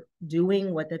you're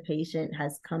doing what the patient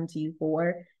has come to you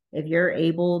for, if you're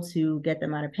able to get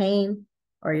them out of pain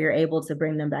or you're able to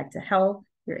bring them back to health,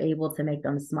 you're able to make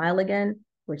them smile again,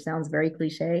 which sounds very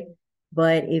cliche.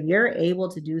 But if you're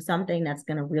able to do something that's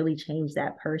going to really change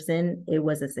that person, it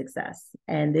was a success.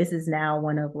 And this is now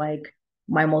one of like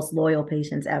my most loyal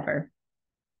patients ever.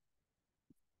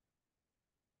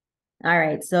 All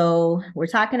right, so we're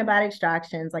talking about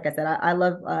extractions. Like I said, I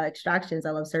love extractions.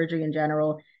 I love surgery in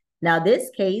general. Now,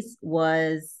 this case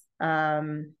was,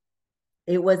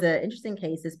 it was an interesting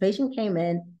case. This patient came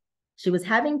in, she was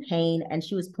having pain and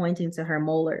she was pointing to her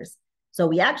molars. So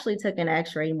we actually took an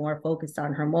x-ray more focused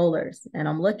on her molars. And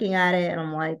I'm looking at it and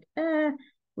I'm like,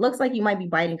 looks like you might be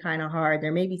biting kind of hard.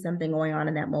 There may be something going on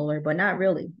in that molar, but not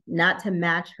really, not to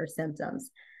match her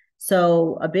symptoms.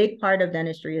 So a big part of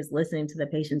dentistry is listening to the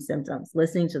patient's symptoms,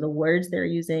 listening to the words they're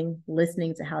using,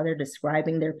 listening to how they're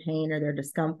describing their pain or their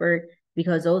discomfort,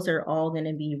 because those are all going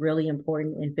to be really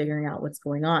important in figuring out what's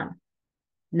going on.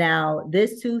 Now,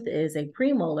 this tooth is a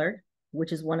premolar,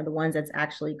 which is one of the ones that's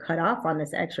actually cut off on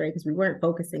this x-ray because we weren't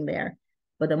focusing there.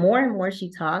 But the more and more she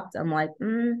talked, I'm like, I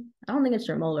don't think it's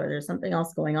your molar. There's something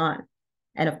else going on.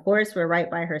 And of course, we're right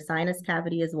by her sinus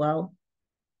cavity as well.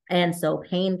 And so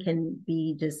pain can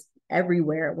be just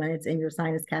everywhere when it's in your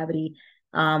sinus cavity,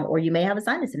 or you may have a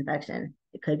sinus infection.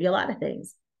 It could be a lot of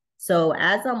things. So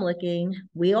as I'm looking,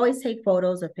 we always take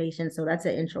photos of patients. So that's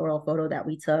an intraoral photo that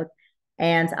we took.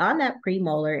 And on that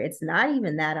premolar, it's not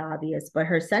even that obvious, but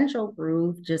her central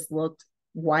groove just looked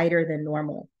wider than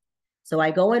normal. So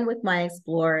I go in with my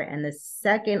Explorer, and the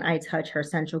second I touch her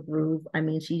central groove, I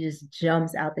mean, she just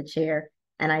jumps out the chair,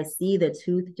 and I see the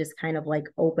tooth just kind of like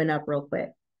open up real quick.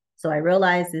 So I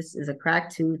realize this is a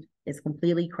cracked tooth. It's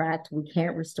completely cracked. We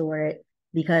can't restore it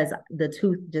because the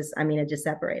tooth just, I mean, it just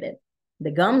separated.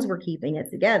 The gums were keeping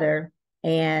it together,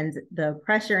 and the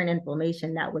pressure and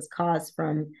inflammation that was caused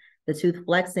from the tooth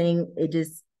flexing, it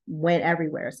just went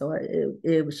everywhere. So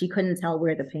she couldn't tell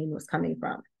where the pain was coming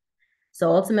from. So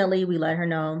ultimately, we let her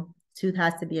know tooth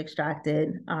has to be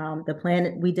extracted. The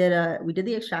plan we did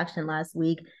the extraction last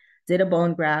week, did a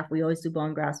bone graft. We always do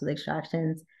bone grafts with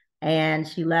extractions, and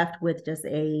she left with just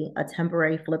a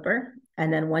temporary flipper.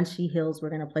 And then once she heals, we're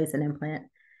going to place an implant.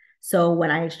 So when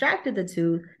I extracted the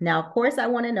tooth, now of course I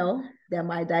want to know that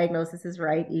my diagnosis is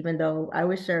right, even though I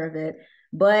was sure of it.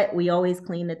 But we always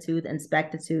clean the tooth,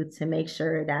 inspect the tooth to make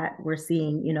sure that we're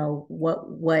seeing, you know,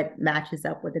 what matches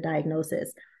up with the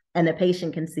diagnosis, and the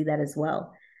patient can see that as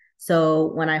well.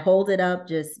 So when I hold it up,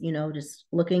 just, you know, just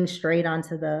looking straight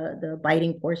onto the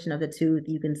biting portion of the tooth,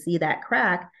 you can see that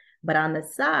crack, but on the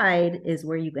side is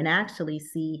where you can actually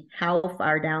see how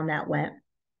far down that went.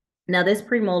 Now, this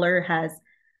premolar has,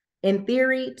 in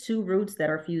theory, two roots that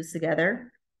are fused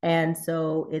together. And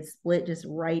so it's split just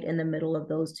right in the middle of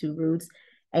those two roots.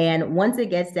 And once it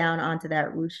gets down onto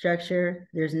that root structure,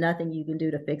 there's nothing you can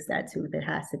do to fix that tooth. It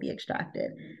has to be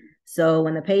extracted. So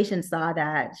when the patient saw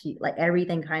that, she like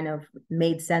everything kind of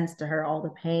made sense to her, all the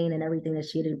pain and everything that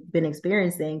she had been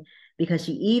experiencing, because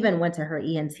she even went to her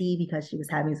ENT because she was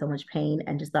having so much pain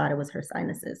and just thought it was her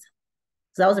sinuses.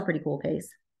 So that was a pretty cool case.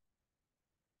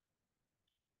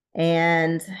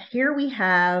 And here we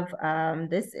have,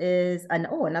 this is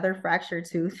another fractured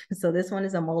tooth. So this one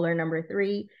is a molar number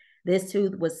 3. This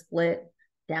tooth was split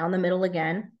down the middle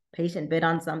again. Patient bit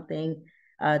on something,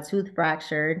 tooth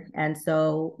fractured. And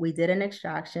so we did an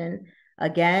extraction.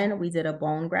 Again, we did a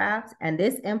bone graft, and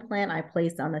this implant I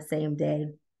placed on the same day.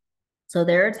 So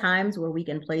there are times where we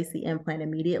can place the implant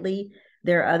immediately.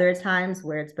 There are other times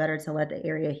where it's better to let the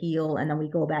area heal, and then we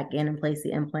go back in and place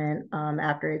the implant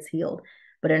after it's healed.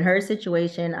 But in her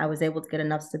situation, I was able to get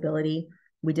enough stability.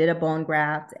 We did a bone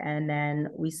graft, and then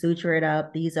we suture it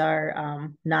up. These are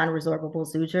non-resorbable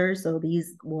sutures, so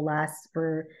these will last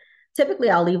for, typically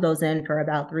I'll leave those in for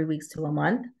about 3 weeks to a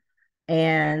month.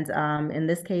 And in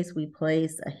this case, we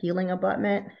place a healing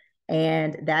abutment,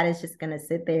 and that is just going to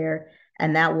sit there,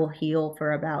 and that will heal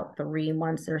for about 3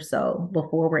 months or so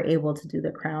before we're able to do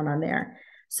the crown on there.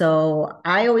 So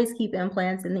I always keep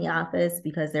implants in the office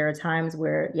because there are times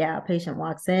where, yeah, a patient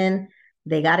walks in,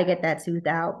 they got to get that tooth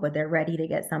out, but they're ready to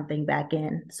get something back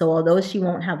in. So although she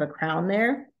won't have a crown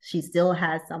there, she still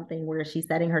has something where she's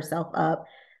setting herself up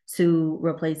to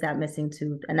replace that missing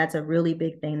tooth. And that's a really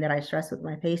big thing that I stress with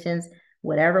my patients.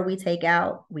 Whatever we take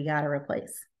out, we got to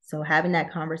replace. So having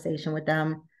that conversation with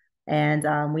them,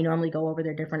 and we normally go over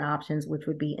their different options, which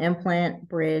would be implant,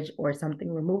 bridge, or something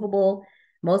removable.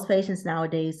 Most patients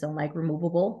nowadays don't like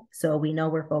removable, so we know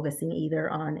we're focusing either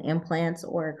on implants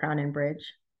or crown and bridge.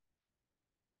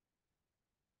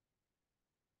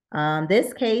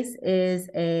 This case is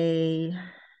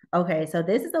so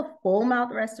this is a full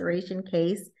mouth restoration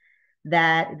case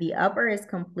that the upper is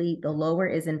complete, the lower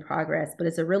is in progress, but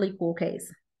it's a really cool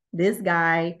case. This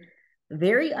guy,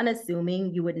 very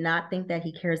unassuming, you would not think that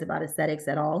he cares about aesthetics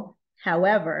at all.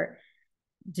 However,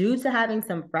 due to having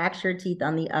some fractured teeth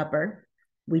on the upper,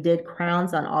 we did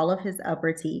crowns on all of his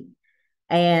upper teeth.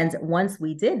 And once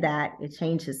we did that, it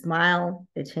changed his smile,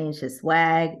 it changed his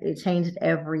swag, it changed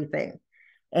everything.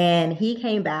 And he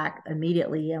came back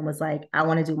immediately and was like, I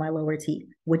want to do my lower teeth,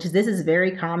 which this is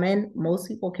very common. Most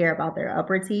people care about their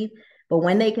upper teeth, but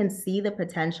when they can see the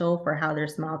potential for how their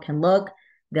smile can look,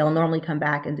 they'll normally come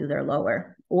back and do their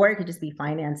lower, or it could just be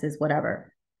finances,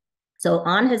 whatever. So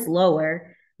on his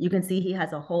lower, you can see he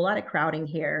has a whole lot of crowding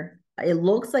here. It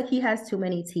looks like he has too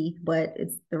many teeth, but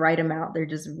it's the right amount. They're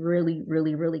just really,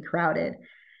 really, really crowded.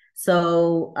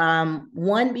 So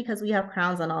one, because we have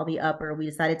crowns on all the upper, we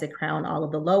decided to crown all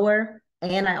of the lower.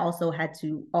 And I also had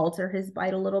to alter his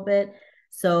bite a little bit.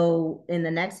 So in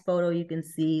the next photo, you can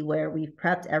see where we've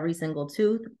prepped every single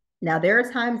tooth. Now, there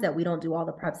are times that we don't do all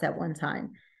the preps at one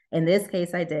time. In this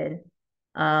case, I did.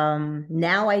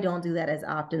 Now I don't do that as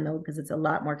often though, because it's a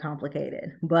lot more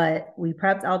complicated, but we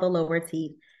prepped all the lower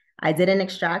teeth. I did an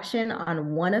extraction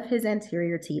on one of his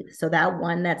anterior teeth. So that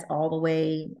one that's all the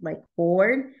way like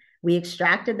forward, we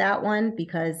extracted that one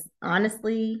because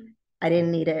honestly, I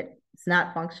didn't need it. It's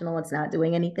not functional. It's not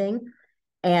doing anything.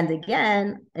 And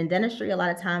again, in dentistry, a lot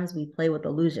of times we play with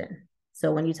illusion.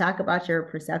 So when you talk about your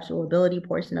perceptual ability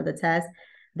portion of the test,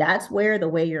 that's where the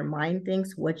way your mind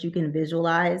thinks, what you can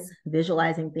visualize,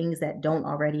 visualizing things that don't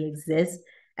already exist,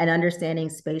 and understanding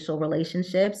spatial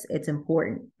relationships, it's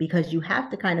important because you have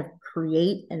to kind of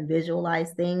create and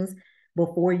visualize things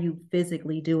before you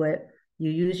physically do it.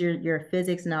 You use your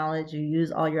physics knowledge, you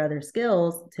use all your other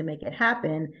skills to make it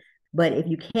happen. But if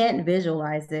you can't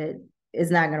visualize it, it's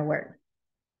not going to work.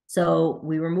 So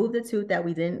we removed the tooth that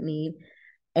we didn't need.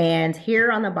 And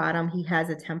here on the bottom, he has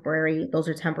those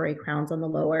are temporary crowns on the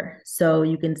lower. So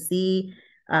you can see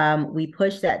we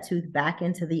push that tooth back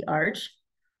into the arch.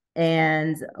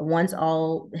 And once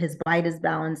all his bite is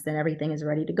balanced and everything is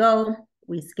ready to go,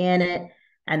 we scan it,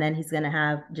 and then he's going to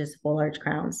have just full arch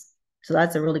crowns. So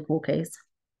that's a really cool case.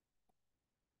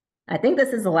 I think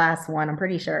this is the last one, I'm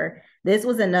pretty sure. This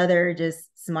was another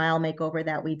just smile makeover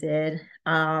that we did.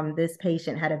 This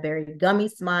patient had a very gummy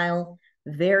smile,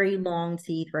 very long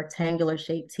teeth, rectangular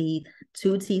shaped teeth.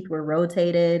 2 teeth were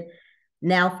rotated.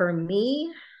 Now for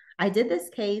me, I did this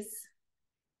case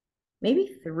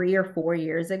maybe 3 or 4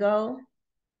 years ago.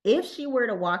 If she were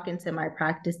to walk into my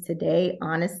practice today,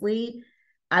 honestly,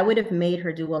 I would have made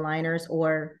her do aligners,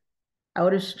 or I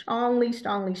would have strongly,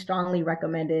 strongly, strongly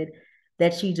recommended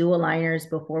that she do aligners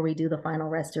before we do the final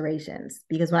restorations.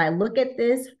 Because when I look at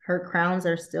this, her crowns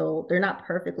are still, they're not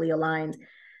perfectly aligned.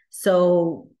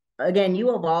 So again,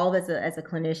 you evolve as a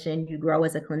clinician, you grow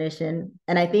as a clinician,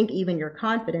 and I think even your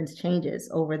confidence changes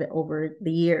over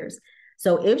the years.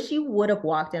 So if she would have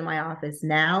walked in my office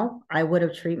now, I would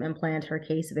have treatment planned her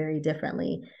case very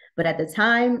differently. But at the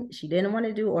time, she didn't want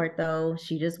to do ortho.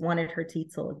 She just wanted her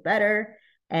teeth to look better.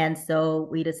 And so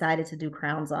we decided to do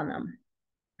crowns on them.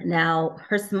 Now,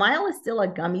 her smile is still a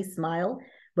gummy smile,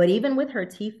 but even with her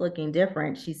teeth looking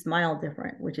different, she smiled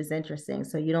different, which is interesting.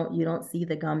 So you don't see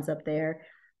the gums up there.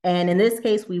 And in this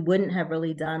case, we wouldn't have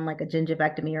really done like a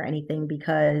gingivectomy or anything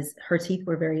because her teeth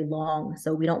were very long.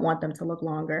 So we don't want them to look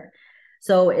longer.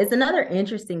 So it's another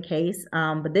interesting case.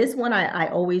 But this one I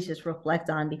always just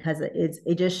reflect on because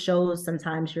it just shows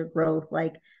sometimes your growth,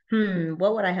 like,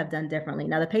 what would I have done differently?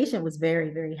 Now the patient was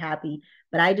very, very happy,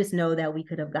 but I just know that we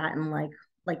could have gotten like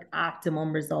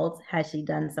optimum results had she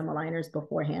done some aligners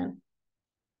beforehand.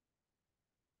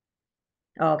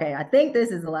 Okay, I think this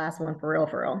is the last one for real,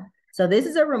 for real. So this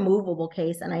is a removable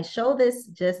case, and I show this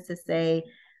just to say,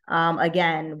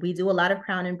 again, we do a lot of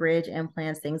crown and bridge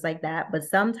implants, things like that, but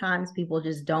sometimes people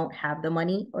just don't have the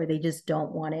money or they just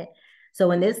don't want it.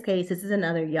 So in this case, this is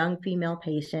another young female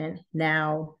patient.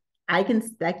 Now, I can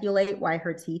speculate why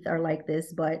her teeth are like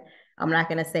this, but I'm not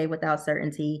going to say without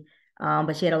certainty.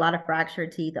 But she had a lot of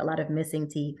fractured teeth, a lot of missing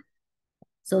teeth.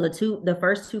 So the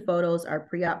first two photos are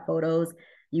pre-op photos.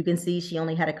 You can see she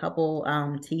only had a couple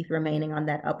teeth remaining on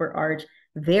that upper arch.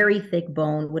 Very thick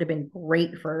bone, would have been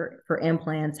great for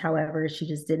implants. However, she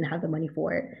just didn't have the money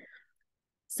for it.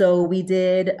 So we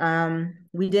did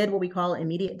what we call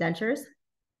immediate dentures.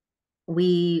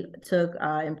 We took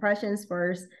impressions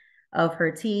first of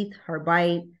her teeth, her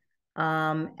bite,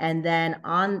 and then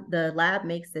on the lab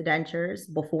makes the dentures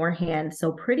beforehand.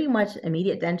 So pretty much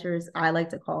immediate dentures, I like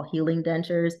to call healing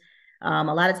dentures. A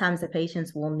lot of times the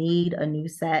patients will need a new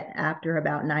set after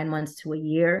about 9 months to a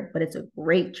year, but it's a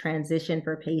great transition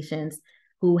for patients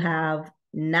who have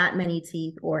not many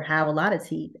teeth or have a lot of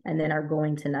teeth and then are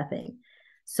going to nothing.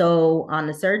 So on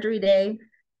the surgery day,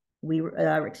 we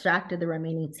extracted the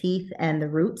remaining teeth and the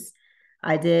roots.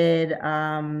 I did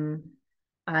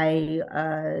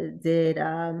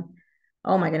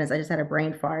oh my goodness, I just had a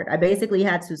brain fart. I basically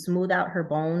had to smooth out her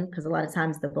bone because a lot of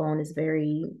times the bone is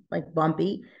very like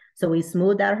bumpy. So we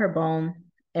smoothed out her bone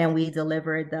and we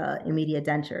delivered the immediate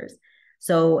dentures.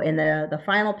 So in the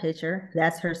final picture,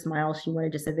 that's her smile. She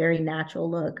wanted just a very natural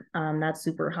look, not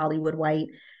super Hollywood white,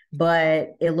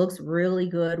 but it looks really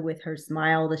good with her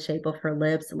smile, the shape of her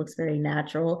lips. It looks very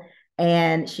natural.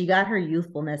 And she got her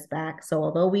youthfulness back. So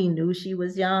although we knew she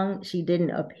was young, she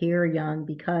didn't appear young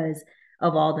because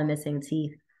of all the missing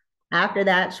teeth. After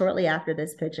that, shortly after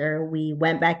this picture, we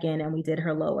went back in and we did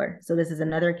her lower. So this is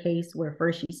another case where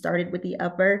first she started with the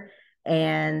upper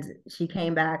and she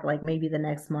came back like maybe the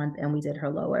next month and we did her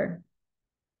lower.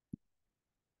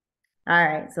 All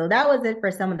right, so that was it for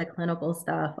some of the clinical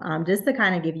stuff, just to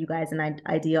kind of give you guys an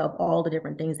idea of all the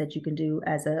different things that you can do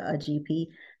as a GP,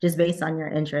 just based on your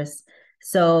interests.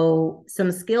 So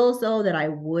some skills, though, that I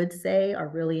would say are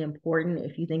really important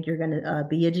if you think you're going to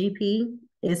be a GP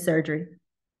is surgery.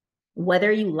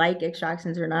 Whether you like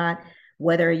extractions or not,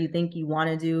 whether you think you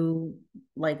want to do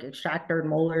like extractor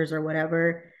molars or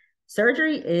whatever,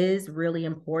 surgery is really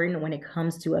important when it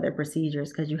comes to other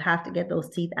procedures because you have to get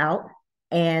those teeth out.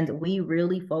 And we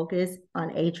really focus on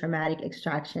atraumatic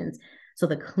extractions. So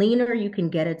the cleaner you can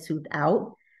get a tooth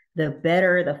out, the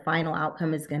better the final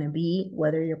outcome is going to be,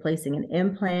 whether you're placing an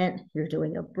implant, you're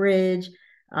doing a bridge,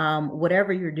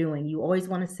 whatever you're doing, you always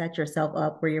want to set yourself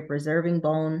up where you're preserving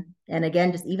bone. And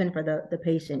again, just even for the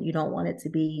patient, you don't want it to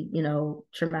be,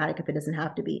 traumatic if it doesn't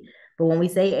have to be. But when we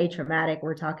say atraumatic,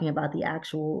 we're talking about the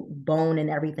actual bone and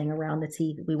everything around the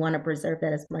teeth. We want to preserve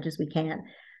that as much as we can.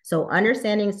 So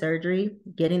understanding surgery,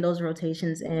 getting those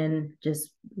rotations in, just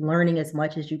learning as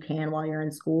much as you can while you're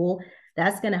in school,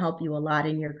 that's going to help you a lot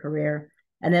in your career.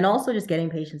 And then also just getting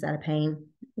patients out of pain.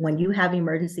 When you have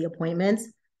emergency appointments,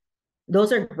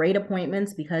 those are great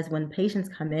appointments because when patients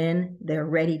come in, they're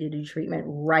ready to do treatment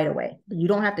right away. You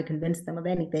don't have to convince them of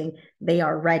anything. They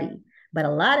are ready. But a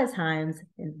lot of times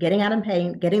getting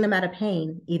them out of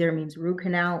pain either means root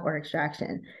canal or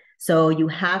extraction. So you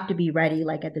have to be ready,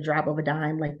 like at the drop of a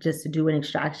dime, like just to do an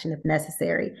extraction if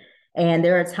necessary. And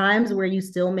there are times where you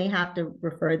still may have to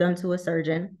refer them to a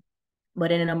surgeon.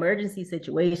 But in an emergency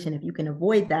situation, if you can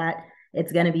avoid that,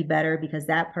 it's going to be better because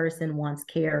that person wants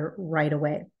care right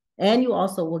away. And you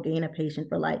also will gain a patient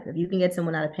for life. If you can get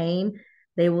someone out of pain,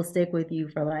 they will stick with you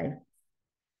for life.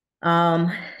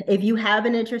 If you have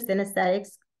an interest in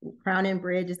aesthetics, crown and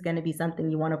bridge is going to be something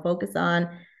you want to focus on.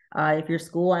 If your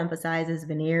school emphasizes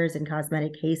veneers and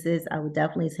cosmetic cases, I would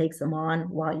definitely take some on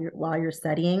while you're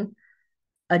studying.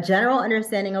 A general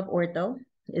understanding of ortho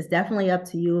is definitely up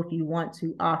to you if you want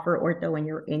to offer ortho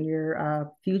in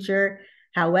your future.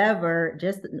 However,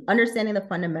 just understanding the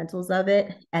fundamentals of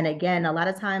it, and again, a lot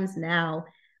of times now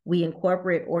we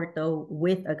incorporate ortho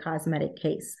with a cosmetic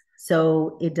case.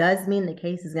 So it does mean the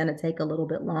case is going to take a little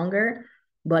bit longer,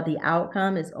 but the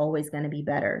outcome is always going to be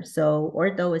better. So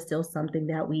ortho is still something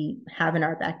that we have in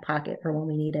our back pocket for when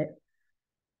we need it.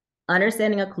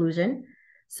 Understanding occlusion.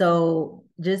 So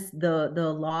just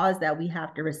the laws that we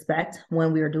have to respect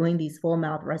when we are doing these full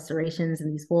mouth restorations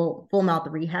and these full mouth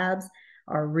rehabs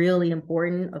are really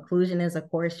important. Occlusion is a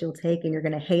course you'll take and you're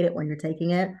going to hate it when you're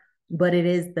taking it, but it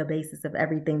is the basis of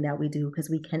everything that we do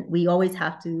because we always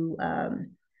have to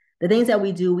the things that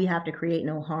we do, we have to create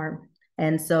no harm.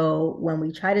 And so when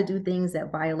we try to do things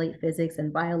that violate physics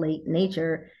and violate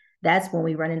nature, that's when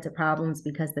we run into problems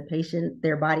because the patient,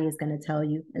 their body is going to tell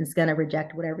you and it's going to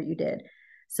reject whatever you did.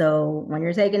 So when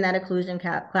you're taking that occlusion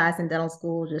class in dental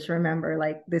school, just remember,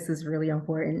 like, this is really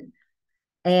important.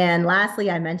 And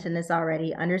lastly, I mentioned this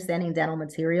already, understanding dental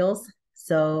materials.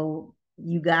 So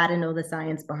you got to know the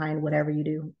science behind whatever you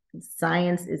do.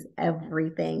 Science is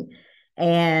everything.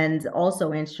 And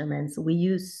also instruments. We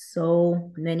use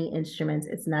so many instruments.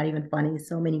 It's not even funny.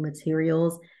 So many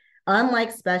materials.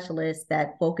 Unlike specialists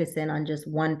that focus in on just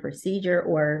one procedure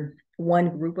or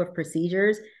one group of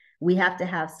procedures, we have to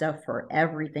have stuff for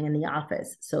everything in the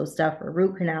office. So stuff for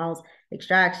root canals,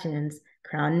 extractions,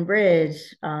 crown and bridge,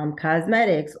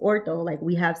 cosmetics, ortho. Like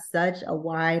we have such a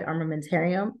wide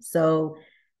armamentarium. So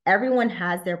everyone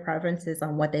has their preferences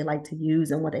on what they like to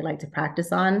use and what they like to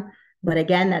practice on. But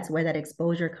again, that's where that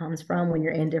exposure comes from. When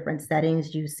you're in different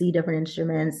settings, you see different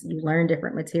instruments, you learn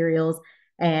different materials,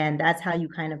 and that's how you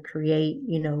kind of create,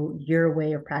 your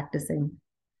way of practicing.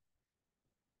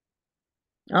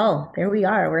 Oh, there we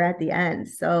are. We're at the end.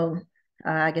 So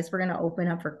I guess we're going to open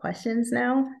up for questions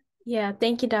now. Yeah,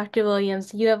 thank you, Dr.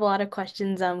 Williams. You have a lot of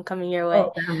questions coming your way.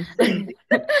 Oh,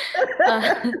 gosh.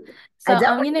 Uh, so I I'm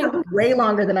definitely gonna took way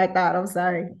longer than I thought. I'm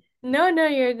sorry. no,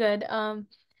 you're good.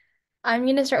 I'm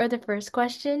gonna start with the first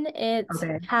question. It's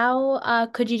Okay. how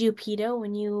could you do pedo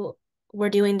when you were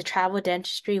doing the travel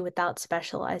dentistry without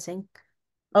specializing?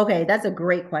 Okay, that's a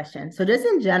great question. So just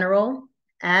in general,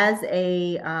 as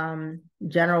a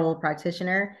general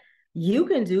practitioner, you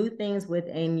can do things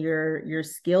within your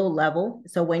skill level.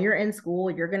 So when you're in school,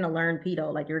 you're going to learn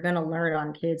pedo, like you're going to learn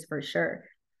on kids for sure.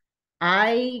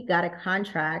 I got a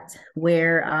contract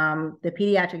where the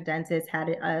pediatric dentist had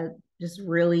a just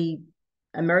really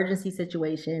emergency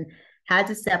situation, had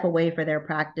to step away for their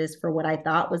practice for what I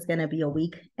thought was going to be a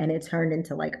week, and it turned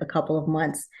into like a couple of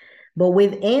months. But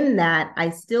within that, I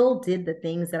still did the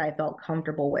things that I felt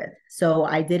comfortable with. So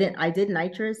I did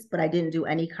nitrous, but I didn't do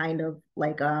any kind of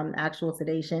like actual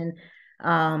sedation.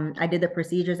 I did the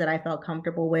procedures that I felt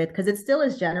comfortable with because it still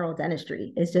is general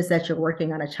dentistry. It's just that you're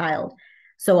working on a child.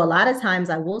 So a lot of times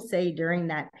I will say during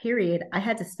that period, I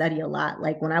had to study a lot.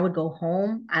 Like when I would go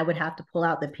home, I would have to pull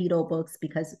out the pedo books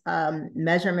because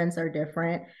measurements are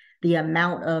different. The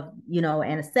amount of,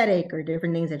 anesthetic or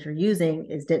different things that you're using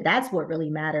that's what really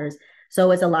matters.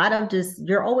 So it's a lot of just,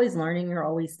 you're always learning, you're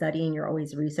always studying, you're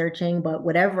always researching, but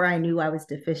whatever I knew I was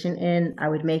deficient in, I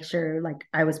would make sure like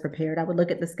I was prepared. I would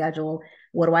look at the schedule.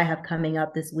 What do I have coming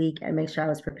up this week and make sure I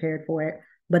was prepared for it.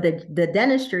 But the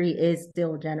dentistry is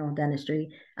still general dentistry.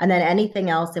 And then anything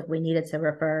else, if we needed to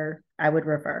refer, I would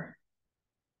refer.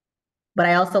 But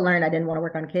I also learned I didn't want to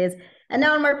work on kids. And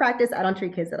now in my practice, I don't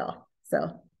treat kids at all.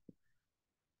 So,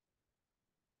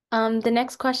 The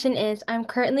next question is, I'm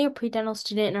currently a pre-dental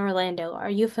student in Orlando. Are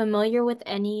you familiar with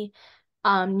any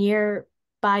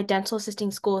nearby dental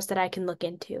assisting schools that I can look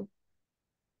into?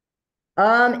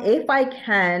 if I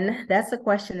can, that's a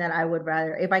question that I would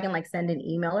rather, if I can like send an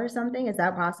email or something, is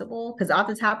that possible? Because off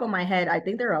the top of my head, I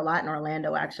think there are a lot in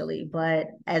Orlando actually. But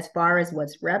as far as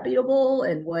what's reputable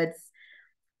and what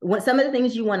some of the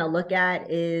things you want to look at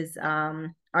is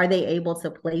are they able to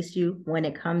place you when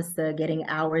it comes to getting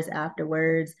hours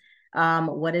afterwards?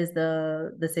 What is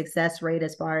the success rate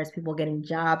as far as people getting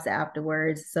jobs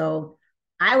afterwards? So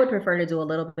I would prefer to do a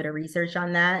little bit of research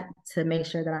on that to make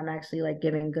sure that I'm actually like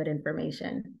giving good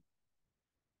information.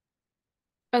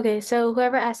 Okay, so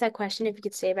whoever asked that question, if you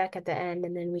could stay back at the end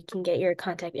and then we can get your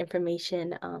contact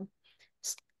information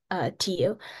to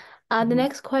you. The Mhm.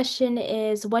 next question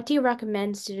is, what do you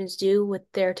recommend students do with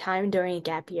their time during a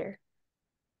gap year?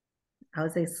 I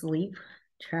would say sleep,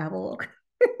 travel.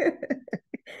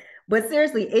 But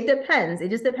seriously, it depends. It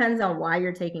just depends on why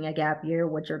you're taking a gap year,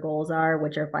 what your goals are,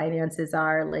 what your finances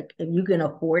are. Like if you can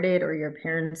afford it or your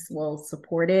parents will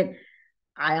support it,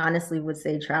 I honestly would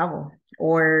say travel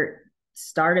or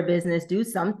start a business, do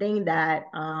something that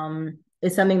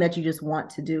is something that you just want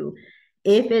to do.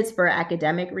 If it's for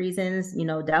academic reasons,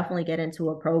 definitely get into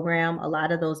a program. A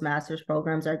lot of those master's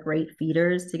programs are great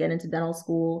feeders to get into dental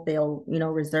school. They'll,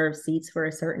 reserve seats for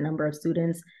a certain number of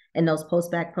students in those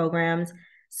post-bac programs.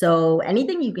 So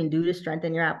anything you can do to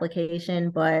strengthen your application.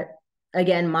 But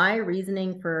again, my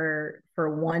reasoning for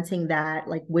wanting that,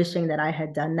 like wishing that I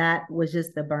had done that, was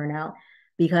just the burnout,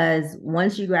 because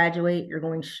once you graduate, you're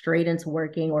going straight into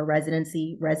working or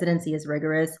residency. Residency is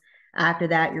rigorous. After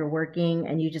that, you're working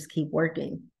and you just keep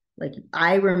working. Like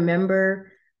I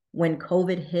remember when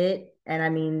COVID hit, and I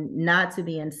mean, not to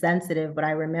be insensitive, but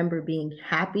I remember being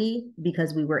happy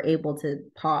because we were able to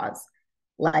pause.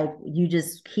 Like you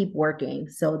just keep working.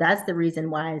 So that's the reason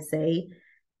why I say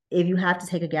if you have to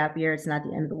take a gap year, it's not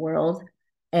the end of the world.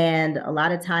 And a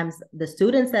lot of times, the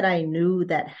students that I knew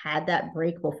that had that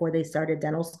break before they started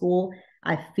dental school,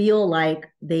 I feel like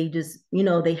they just,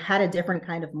 they had a different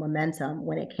kind of momentum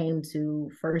when it came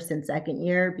to first and second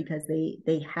year because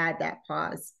they had that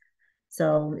pause.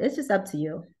 So it's just up to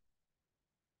you.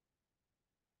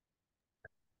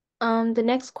 The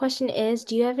next question is,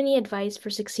 do you have any advice for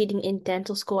succeeding in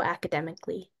dental school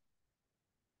academically?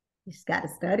 You just got to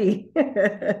study.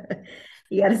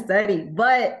 You got to study.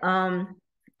 But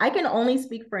I can only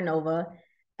speak for Nova,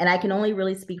 and I can only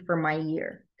really speak for my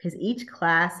year because each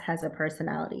class has a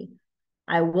personality.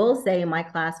 I will say my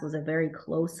class was a very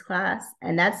close class,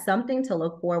 and that's something to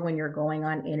look for when you're going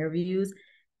on interviews.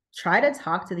 Try to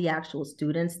talk to the actual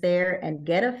students there and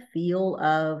get a feel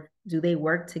of, do they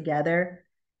work together?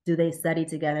 Do they study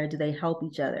together? Do they help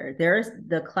each other? There's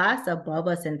the class above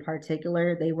us in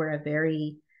particular, they were a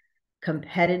very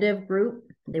competitive group.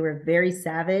 They were very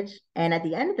savage. And at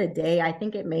the end of the day, I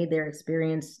think it made their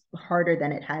experience harder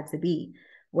than it had to be.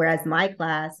 Whereas my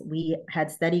class, we had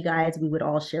study guides we would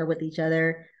all share with each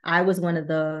other. I was one of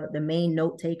the main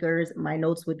note takers. My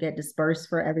notes would get dispersed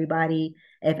for everybody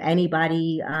if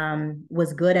anybody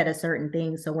was good at a certain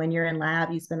thing. So when you're in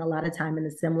lab, you spend a lot of time in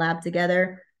the sim lab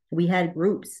together. We had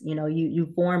groups,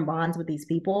 you form bonds with these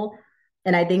people.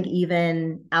 And I think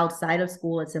even outside of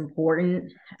school, it's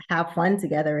important have fun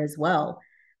together as well.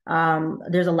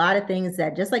 There's a lot of things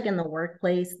that, just like in the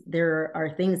workplace, there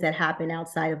are things that happen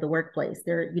outside of the workplace.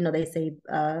 They say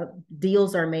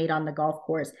deals are made on the golf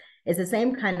course. It's the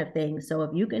same kind of thing. So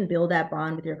if you can build that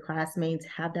bond with your classmates,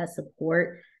 have that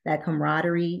support, that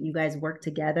camaraderie, you guys work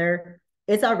together,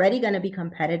 it's already going to be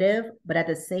competitive, but at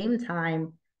the same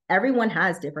time, everyone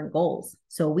has different goals.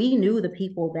 So we knew the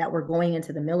people that were going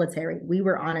into the military, we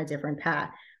were on a different path.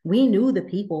 We knew the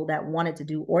people that wanted to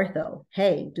do ortho.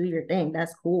 Hey, do your thing.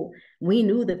 That's cool. We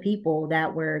knew the people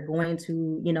that were going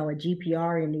to, a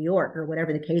GPR in New York or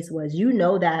whatever the case was.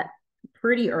 That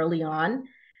pretty early on.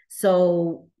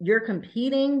 So you're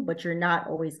competing, but you're not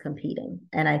always competing.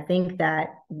 And I think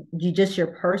that your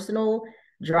personal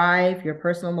drive, your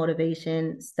personal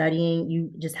motivation, studying,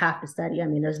 you just have to study. I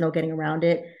mean, there's no getting around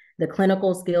it. The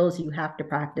clinical skills you have to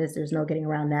practice. There's no getting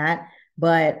around that.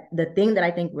 But the thing that I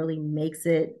think really makes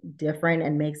it different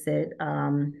and makes it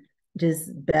just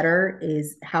better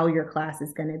is how your class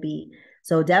is going to be.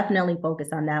 So definitely focus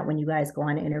on that when you guys go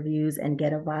on interviews and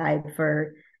get a vibe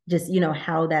for just,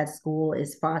 how that school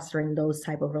is fostering those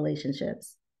type of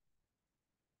relationships.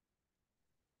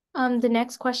 The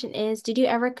next question is, did you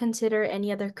ever consider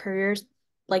any other careers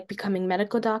like becoming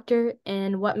medical doctor,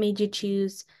 and what made you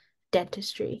choose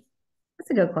dentistry?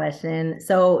 That's a good question.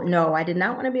 So, no, I did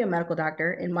not want to be a medical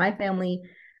doctor. In my family,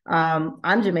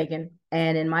 I'm Jamaican,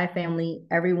 and in my family,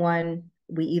 everyone,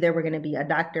 we either were going to be a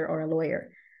doctor or a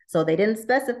lawyer. So they didn't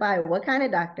specify what kind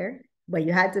of doctor, but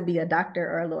you had to be a doctor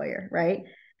or a lawyer, right?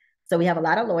 So we have a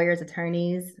lot of lawyers,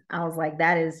 attorneys. I was like,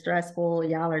 that is stressful.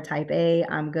 Y'all are type A.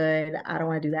 I'm good. I don't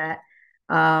want to do that.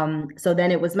 So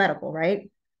then it was medical, right?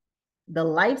 The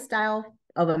lifestyle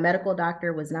of a medical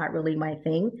doctor was not really my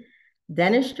thing.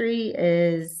 Dentistry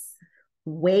is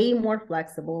way more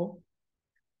flexible.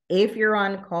 If you're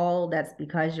on call, that's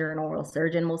because you're an oral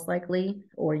surgeon, most likely,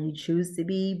 or you choose to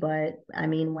be. But I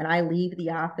mean, when I leave the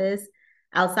office,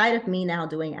 outside of me now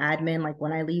doing admin, like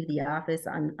when I leave the office,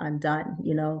 I'm done.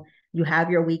 You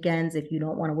have your weekends if you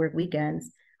don't want to work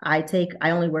weekends. I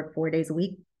only work 4 days a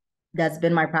week. That's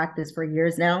been my practice for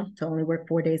years now, to only work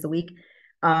 4 days a week.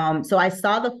 So I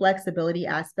saw the flexibility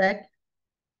aspect.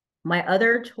 My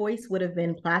other choice would have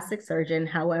been plastic surgeon.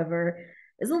 However,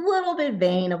 it's a little bit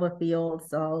vain of a field.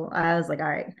 So I was like, all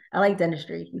right, I like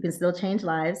dentistry. You can still change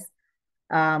lives.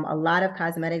 A lot of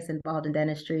cosmetics involved in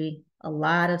dentistry, a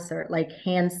lot of like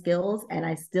hand skills, and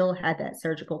I still had that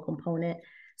surgical component.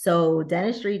 So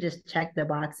dentistry just checked the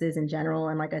boxes in general.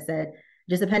 And like I said,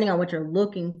 just depending on what you're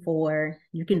looking for,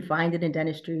 you can find it in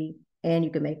dentistry and you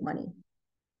can make money.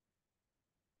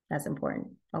 That's important.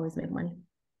 Always make money.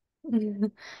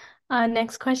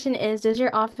 Next question is, does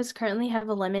your office currently have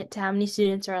a limit to how many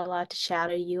students are allowed to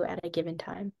shadow you at a given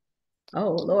time?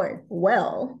 Oh, Lord.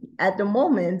 Well, at the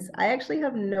moment, I actually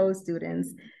have no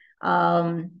students.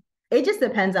 Um, it just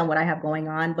depends on what I have going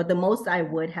on, but the most I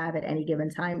would have at any given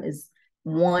time is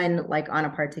one, like on a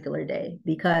particular day,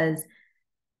 because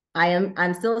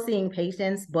I'm still seeing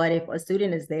patients, but if a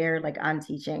student is there, like I'm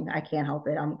teaching, I can't help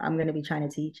it. I'm going to be trying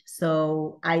to teach.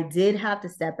 So I did have to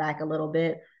step back a little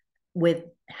bit with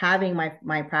having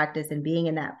my practice and being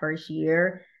in that first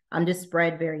year. I'm just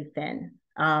spread very thin.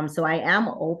 So I am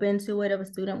open to it if a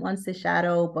student wants to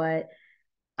shadow, but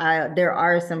there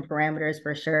are some parameters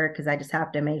for sure because I just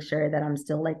have to make sure that I'm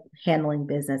still like handling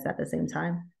business at the same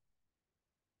time.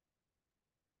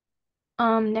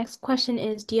 Next question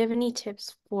is, do you have any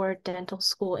tips for dental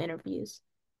school interviews?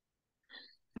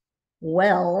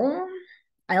 Well,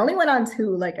 I only went on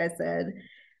two, like I said.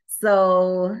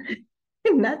 So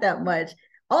not that much.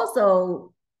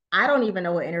 Also, I don't even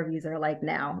know what interviews are like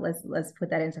now. Let's put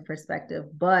that into perspective.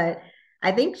 But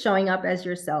I think showing up as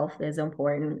yourself is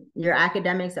important. Your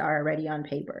academics are already on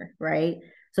paper, right?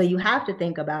 So you have to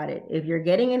think about it. If you're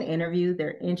getting an interview,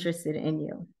 they're interested in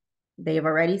you. They've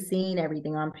already seen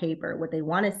everything on paper. What they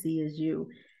want to see is you.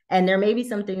 And there may be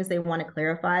some things they want to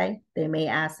clarify. They may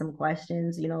ask some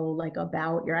questions, like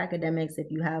about your academics if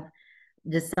you have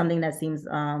just something that seems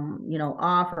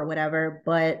off or whatever.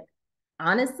 But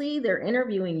honestly, they're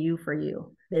interviewing you for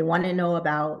you. They want to know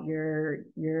about your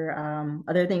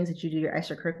other things that you do, your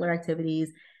extracurricular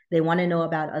activities. They want to know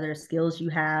about other skills you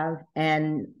have.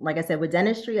 And like I said, with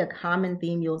dentistry, a common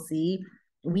theme you'll see,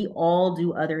 we all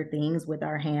do other things with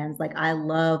our hands. Like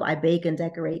I bake and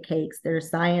decorate cakes. There's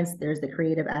science, there's the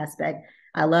creative aspect.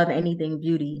 I love anything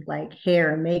beauty, like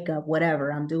hair, makeup,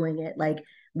 whatever. I'm doing it. Like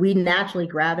we naturally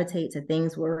gravitate to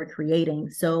things we're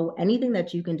creating. So anything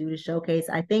that you can do to showcase,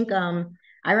 I think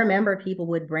I remember people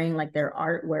would bring like their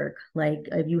artwork, like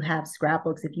if you have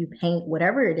scrapbooks, if you paint,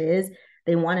 whatever it is,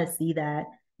 they want to see that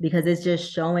because it's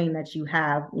just showing that you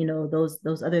have,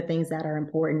 those other things that are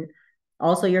important.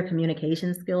 Also, your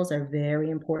communication skills are very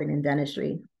important in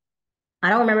dentistry. I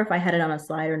don't remember if I had it on a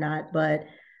slide or not, but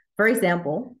for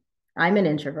example, I'm an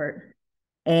introvert.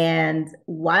 And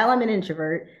while I'm an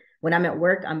introvert, when I'm at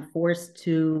work, I'm forced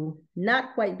to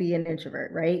not quite be an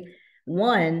introvert, right?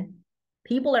 One,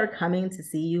 people are coming to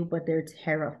see you, but they're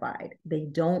terrified. They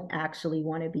don't actually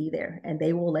want to be there, and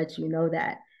they will let you know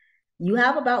that. You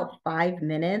have about 5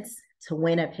 minutes to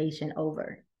win a patient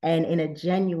over and in a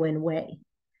genuine way.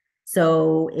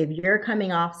 So if you're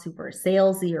coming off super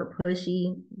salesy or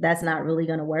pushy, that's not really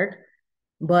going to work,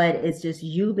 but it's just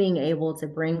you being able to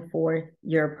bring forth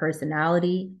your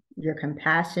personality, your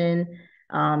compassion.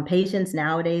 Patients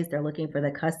nowadays, they're looking for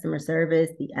the customer service,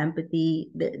 the empathy,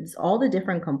 it's all the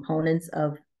different components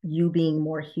of you being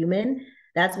more human.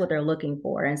 That's what they're looking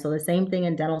for. And so the same thing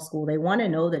in dental school, they want to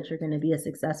know that you're going to be a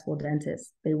successful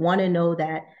dentist. They want to know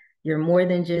that you're more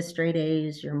than just straight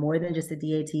A's, you're more than just a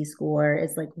DAT score.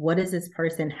 It's like, what does this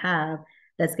person have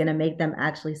that's going to make them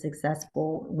actually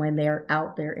successful when they're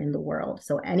out there in the world?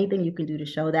 So anything you can do to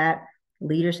show that,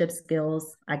 leadership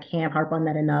skills, I can't harp on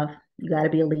that enough. You got to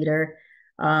be a leader.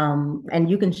 And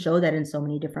you can show that in so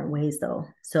many different ways though.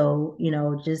 So,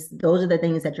 just those are the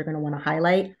things that you're going to want to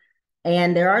highlight.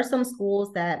 And there are some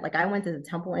schools that, like I went to the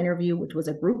Temple interview, which was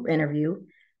a group interview.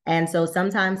 And so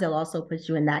sometimes they'll also put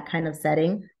you in that kind of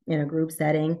setting, in a group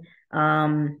setting.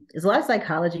 There's a lot of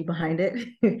psychology behind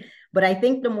it. But I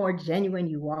think the more genuine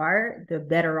you are, the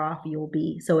better off you'll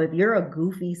be. So if you're a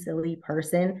goofy, silly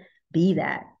person, be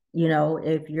that.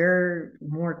 If you're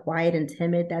more quiet and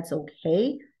timid, that's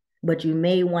okay. But you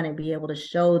may want to be able to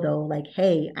show, though, like,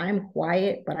 hey, I'm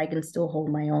quiet, but I can still hold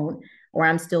my own, or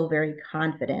I'm still very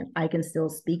confident. I can still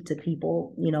speak to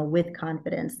people, with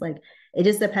confidence. Like, it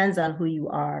just depends on who you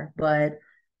are, but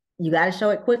you got to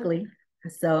show it quickly.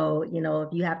 So,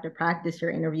 if you have to practice your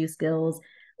interview skills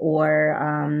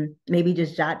or maybe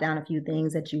just jot down a few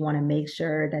things that you want to make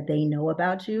sure that they know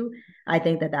about you, I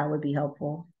think that that would be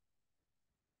helpful.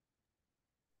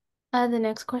 The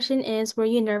next question is, were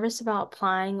you nervous about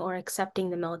applying or accepting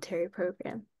the military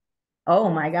program? Oh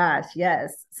my gosh,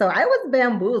 yes. So I was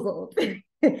bamboozled.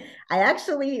 I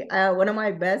actually, one of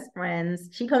my best friends,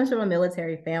 she comes from a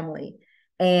military family,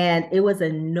 and it was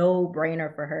a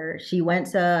no-brainer for her. She went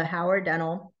to Howard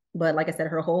Dental, but like I said,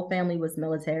 her whole family was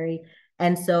military.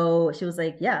 And so she was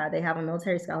like, yeah, they have a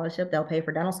military scholarship. They'll pay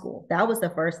for dental school. That was the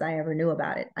first I ever knew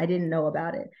about it. I didn't know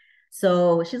about it.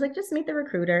 So she's like, just meet the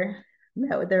recruiter.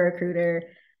 Met with the recruiter.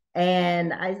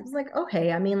 And I was like,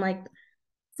 okay, I mean, like,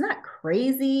 it's not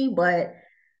crazy, but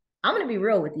I'm going to be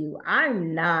real with you.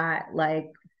 I'm not like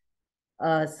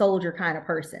a soldier kind of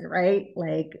person, right?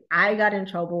 Like I got in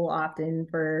trouble often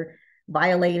for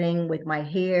violating with my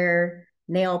hair,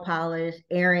 nail polish,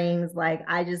 earrings. Like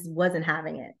I just wasn't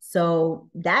having it. So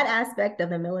that aspect of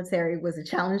the military was a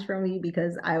challenge for me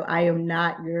because I am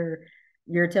not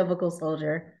your typical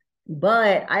soldier.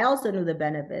 But I also knew the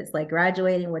benefits, like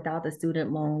graduating without the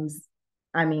student loans.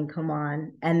 I mean, come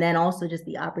on. And then also just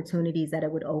the opportunities that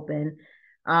it would open.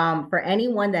 For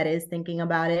anyone that is thinking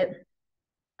about it,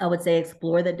 I would say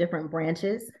explore the different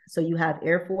branches. So you have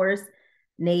Air Force,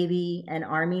 Navy, and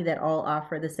Army that all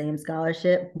offer the same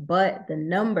scholarship, but the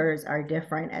numbers are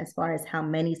different as far as how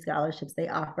many scholarships they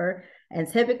offer. And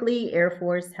typically, Air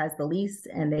Force has the least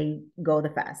and they go the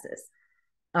fastest.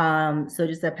 So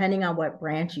just depending on what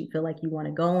branch you feel like you want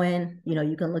to go in,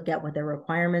 you can look at what the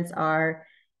requirements are.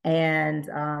 And,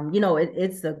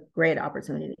 it's a great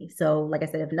opportunity. So, like I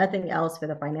said, if nothing else for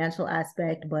the financial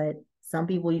aspect, but some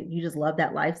people, you just love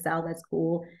that lifestyle. That's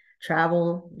cool.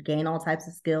 Travel, gain all types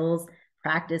of skills,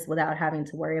 practice without having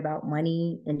to worry about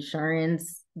money,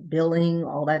 insurance, billing,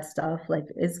 all that stuff. Like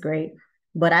it's great.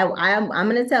 But I'm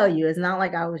going to tell you, it's not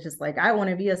like I was just like, I want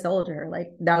to be a soldier. Like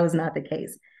that was not the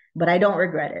case, but I don't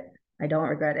regret it. I don't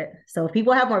regret it. So if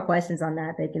people have more questions on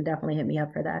that, they can definitely hit me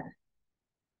up for that.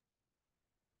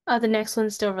 The next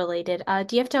one's still related.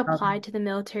 Do you have to Okay. apply to the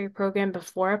military program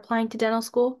before applying to dental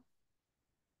school?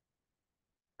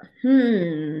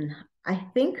 Hmm. I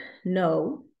think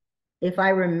no. If I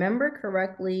remember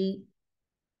correctly,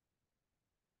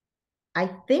 I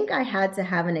think I had to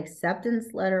have an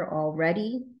acceptance letter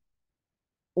already,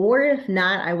 or if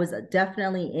not, I was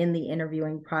definitely in the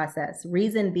interviewing process.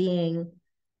 Reason being,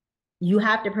 you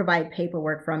have to provide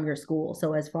paperwork from your school.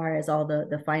 So as far as all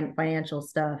the financial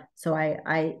stuff, so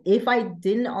I if I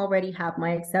didn't already have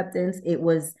my acceptance, it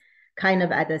was kind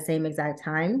of at the same exact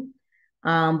time.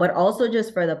 But also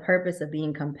just for the purpose of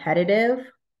being competitive,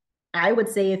 I would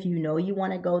say if you know you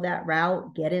want to go that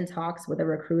route, get in talks with a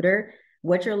recruiter.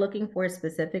 What you're looking for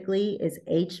specifically is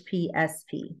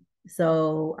HPSP.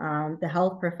 So the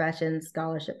Health Professions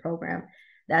Scholarship Program.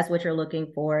 That's what you're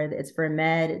looking for. It's for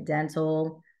med,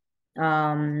 dental,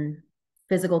 um,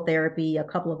 physical therapy, a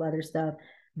couple of other stuff.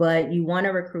 But you want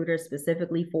a recruiter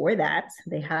specifically for that.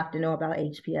 They have to know about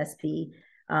HPSP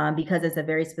because it's a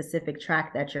very specific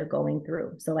track that you're going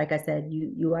through. So, like I said,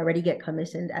 you already get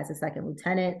commissioned as a second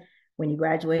lieutenant. When you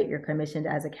graduate, you're commissioned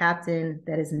as a captain.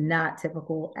 That is not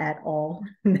typical at all.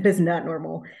 That is not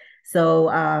normal. So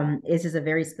it's just a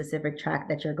very specific track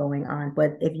that you're going on.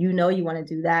 But if you know you want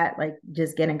to do that, like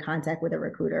just get in contact with a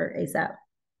recruiter ASAP.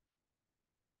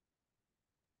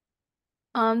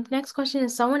 The next question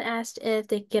is someone asked if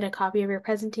they could get a copy of your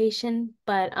presentation,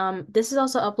 but this is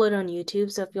also uploaded on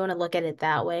YouTube, so if you want to look at it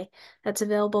that way, that's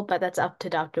available, but that's up to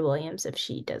Dr. Williams if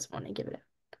she does want to give it.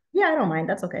 Yeah, I don't mind.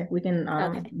 That's okay. We can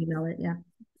Okay. email it. Yeah.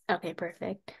 Okay,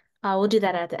 perfect. We'll do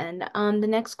that at the end. The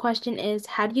next question is,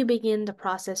 how do you begin the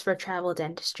process for travel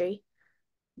dentistry?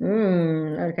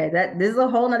 Okay. That this is a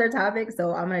whole nother topic,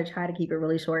 so I'm gonna try to keep it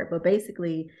really short. But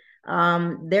basically,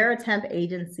 there are temp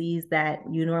agencies that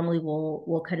you normally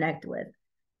will connect with.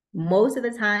 Most of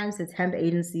the times, the temp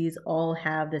agencies all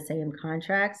have the same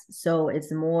contracts, so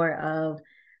it's more of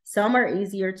some are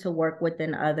easier to work with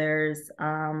than others.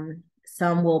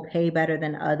 Some will pay better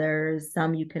than others.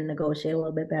 Some you can negotiate a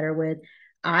little bit better with.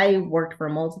 I worked for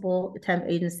multiple temp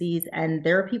agencies, and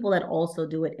there are people that also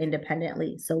do it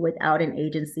independently. So without an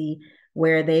agency,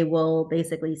 where they will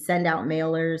basically send out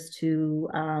mailers to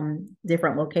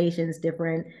different locations,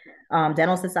 different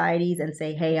dental societies, and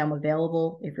say, hey, I'm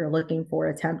available if you're looking for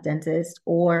a temp dentist,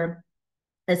 or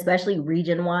especially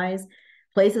region wise.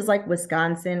 Places like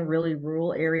Wisconsin, really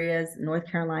rural areas, North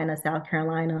Carolina, South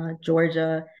Carolina,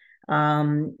 Georgia,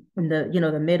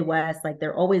 the Midwest, like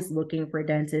they're always looking for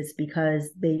dentists because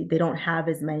they don't have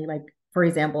as many, like for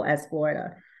example, as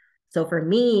Florida. So for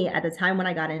me, at the time when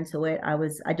I got into it,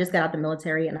 I just got out the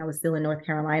military and I was still in North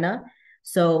Carolina.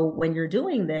 So when you're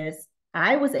doing this,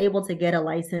 I was able to get a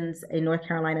license in North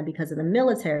Carolina because of the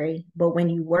military. But when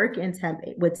you work in temp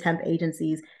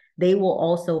agencies, they will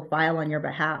also file on your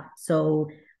behalf. So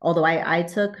although I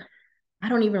took, I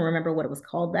don't even remember what it was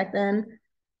called back then,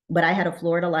 but I had a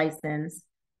Florida license.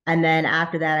 And then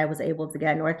after that, I was able to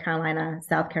get North Carolina,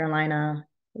 South Carolina,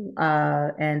 uh,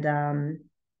 and um,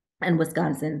 and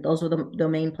Wisconsin. Those were the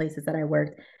main places that I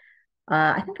worked.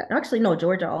 I think actually no,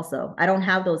 Georgia also. I don't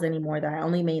have those anymore though. I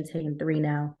only maintain three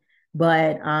now,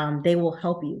 but they will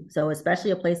help you. So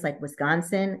especially a place like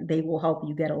Wisconsin, they will help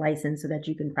you get a license so that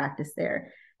you can practice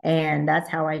there. And that's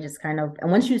how I just kind of,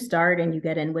 and once you start and you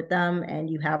get in with them and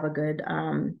you have a good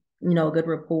good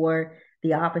rapport,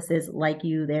 the offices like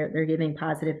you, they're giving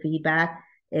positive feedback.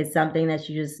 It's something that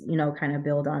you just, kind of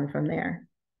build on from there.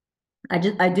 I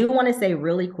do want to say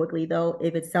really quickly though,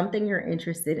 if it's something you're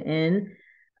interested in,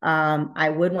 I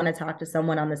would want to talk to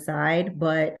someone on the side,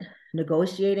 but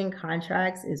negotiating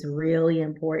contracts is really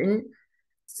important.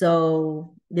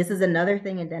 So this is another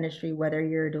thing in dentistry, whether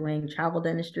you're doing travel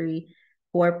dentistry,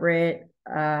 corporate,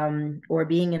 or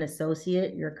being an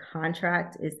associate, your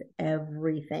contract is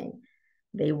everything.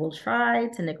 They will try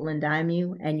to nickel and dime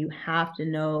you, and you have to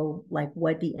know like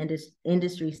what the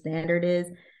industry standard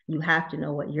is. You have to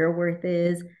know what your worth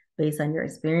is based on your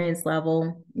experience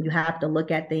level. You have to look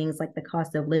at things like the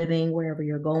cost of living wherever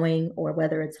you're going, or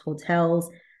whether it's hotels.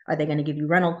 Are they going to give you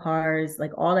rental cars?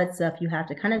 Like all that stuff, you have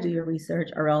to kind of do your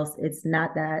research, or else it's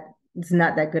not that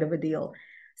good of a deal.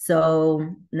 So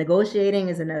negotiating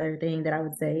is another thing that I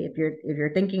would say if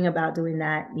you're thinking about doing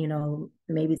that,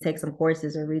 maybe take some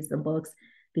courses or read some books,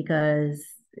 because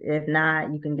if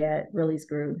not, you can get really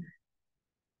screwed.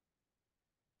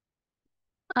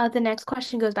 The next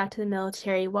question goes back to the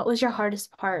military. What was your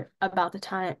hardest part about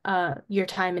your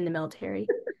time in the military?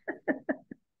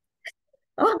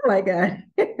 Oh my God.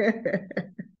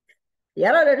 Yeah,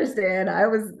 I don't understand. I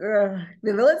was the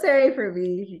military for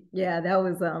me. Yeah, that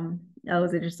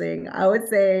was interesting. I would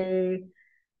say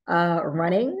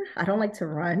running. I don't like to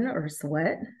run or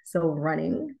sweat. So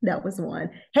running, that was one.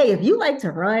 Hey, if you like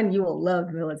to run, you will love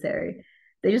the military.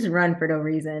 They just run for no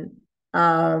reason.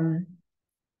 Um,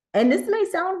 and this may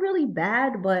sound really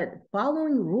bad, but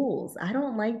following rules. I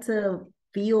don't like to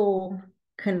feel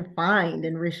confined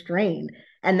and restrained.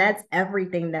 And that's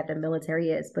everything that the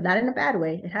military is, but not in a bad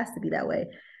way. It has to be that way.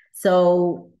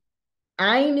 So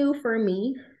I knew for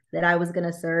me that I was going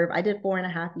to serve. I did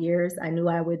 4.5 years. I knew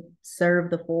I would serve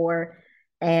the 4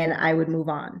 and I would move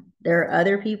on. There are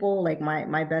other people like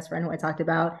my best friend who I talked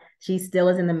about. She still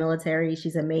is in the military.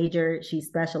 She's a major. She's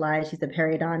specialized. She's a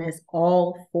periodontist,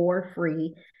 all for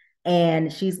free.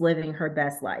 And she's living her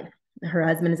best life. Her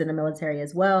husband is in the military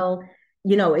as well.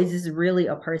 It's just really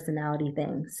a personality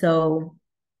thing. So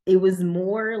it was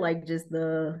more like just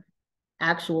the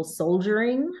actual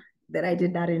soldiering that I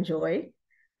did not enjoy.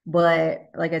 But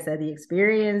like I said, the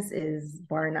experience is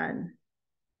bar none.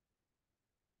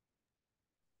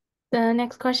 The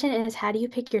next question is, how do you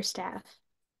pick your staff?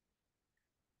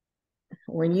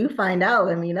 When you find out,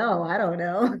 let me know. I don't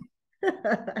know.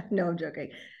 No, I'm joking.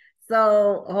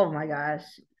 So, oh my gosh,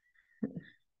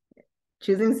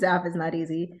 choosing staff is not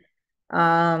easy.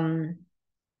 Um,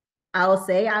 I'll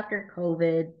say after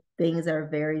COVID, things are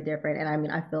very different. And I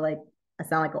mean, I feel like I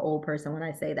sound like an old person when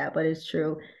I say that, but it's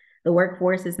true. The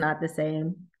workforce is not the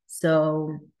same.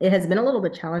 So it has been a little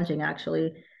bit challenging,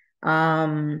 actually.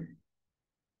 Um,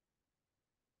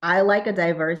 I like a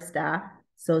diverse staff.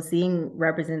 So seeing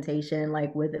representation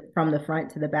like with from the front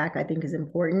to the back, I think is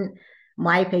important.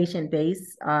 My patient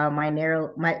base,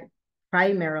 my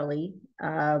primarily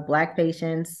Black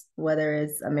patients, whether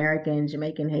it's American,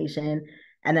 Jamaican, Haitian,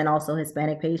 and then also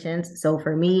Hispanic patients. So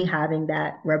for me, having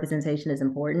that representation is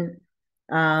important.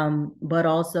 But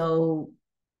also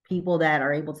people that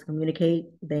are able to communicate,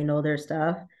 they know their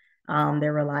stuff,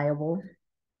 they're reliable.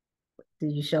 Do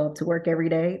you show up to work every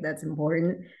day? That's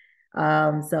important.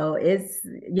 So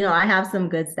I have some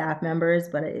good staff members,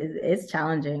 but it's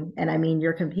challenging. And I mean,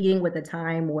 you're competing with a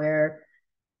time where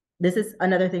this is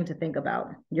another thing to think about.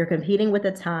 You're competing with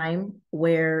a time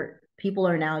where people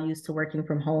are now used to working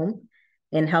from home.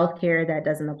 In healthcare, that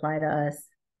doesn't apply to us.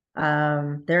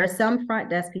 There are some front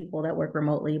desk people that work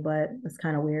remotely, but it's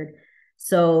kind of weird.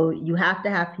 So you have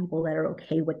to have people that are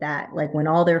okay with that. Like when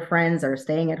all their friends are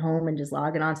staying at home and just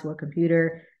logging onto a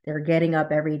computer, they're getting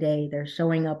up every day, they're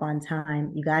showing up on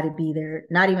time. You got to be there,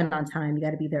 not even on time, you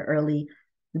got to be there early.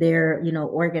 They're,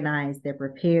 organized, they're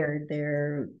prepared,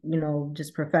 they're,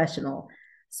 just professional.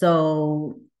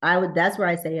 So that's where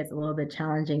I say it's a little bit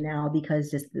challenging now,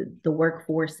 because just the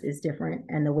workforce is different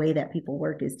and the way that people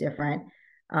work is different.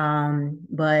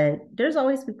 But there's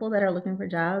always people that are looking for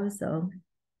jobs. So,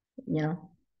 you know,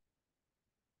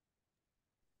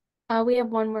 We have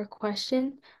one more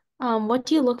question. What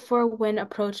do you look for when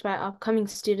approached by upcoming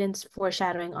students for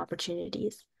shadowing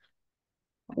opportunities?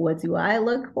 what do I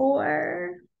look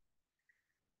for?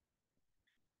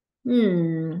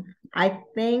 Hmm. I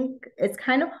think it's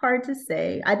kind of hard to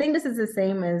say. I think this is the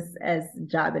same as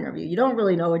job interview. You don't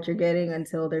really know what you're getting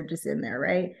until they're just in there,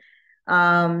 right?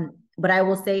 But I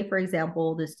will say, for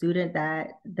example, the student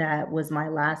that was my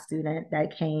last student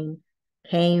that came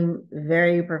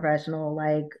very professional,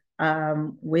 like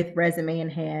with resume in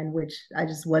hand, which I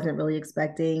just wasn't really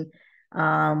expecting.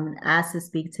 Asked to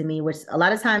speak to me, which a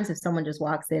lot of times if someone just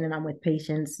walks in and I'm with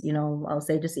patients, I'll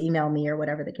say just email me or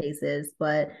whatever the case is.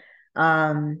 But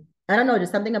I don't know,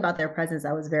 just something about their presence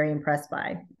I was very impressed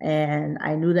by. And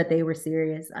I knew that they were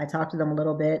serious. I talked to them a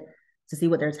little bit to see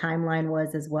what their timeline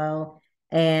was as well.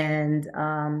 And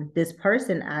this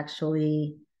person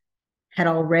actually had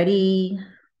already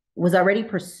was already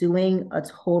pursuing a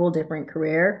total different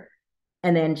career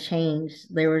and then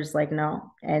changed. They were just like,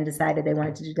 no, and decided they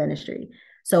wanted to do dentistry.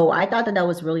 So I thought that that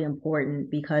was really important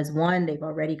because one, they've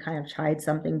already kind of tried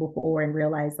something before and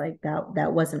realized like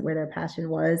that wasn't where their passion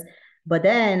was. But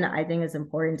then I think it's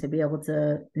important to be able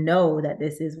to know that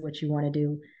this is what you want to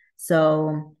do.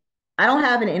 So I don't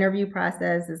have an interview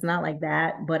process. It's not like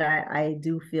that, but I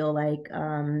do feel like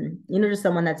just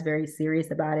someone that's very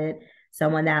serious about it,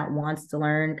 someone that wants to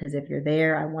learn. Because if you're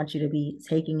there, I want you to be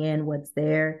taking in what's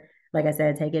there. Like I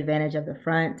said, take advantage of the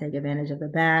front, take advantage of the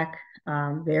back,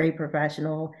 very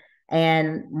professional.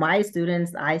 And my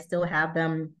students, I still have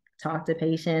them talk to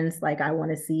patients. Like I want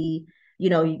to see,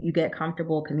 you get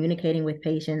comfortable communicating with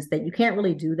patients that you can't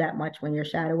really do that much when you're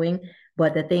shadowing,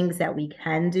 but the things that we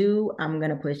can do, I'm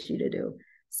going to push you to do.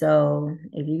 So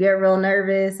if you get real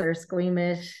nervous or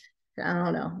squeamish, I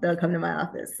don't know, they'll come to my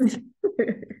office.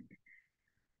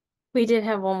 We did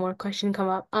have one more question come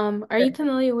up. Are you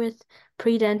familiar with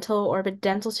pre-dental or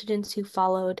dental students who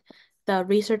followed the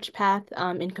research path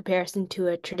in comparison to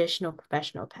a traditional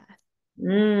professional path?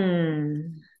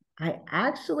 Mm, I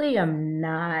actually am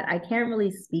not. I can't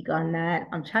really speak on that.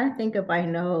 I'm trying to think if I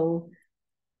know.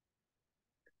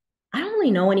 I don't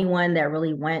really know anyone that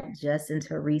really went just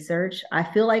into research. I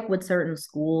feel like with certain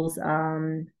schools,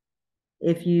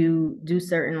 if you do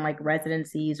certain like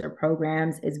residencies or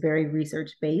programs, it's very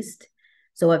research based.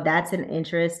 So if that's an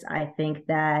interest, I think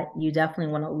that you definitely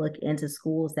want to look into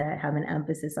schools that have an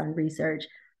emphasis on research.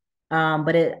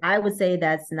 But I would say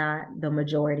that's not the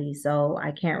majority, so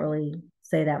I can't really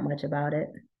say that much about it.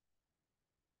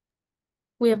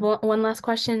 We have one last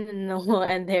question and then we'll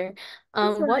end there.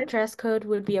 That's What fine. dress code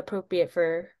would be appropriate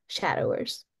for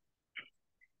shadowers?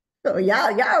 So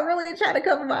y'all really try to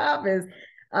cover my office.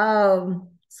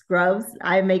 Scrubs.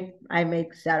 I make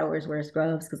shadowers wear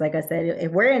scrubs because, like I said,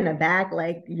 if we're in the back,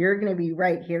 like you're gonna be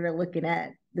right here looking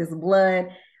at this blood.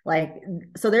 Like,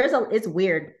 so it's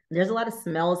weird. There's a lot of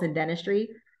smells in dentistry,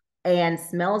 and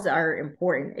smells are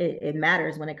important. It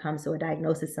matters when it comes to a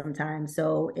diagnosis sometimes.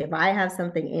 So if I have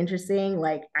something interesting,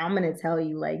 like I'm gonna tell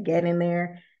you, like get in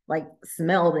there, like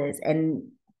smell this, and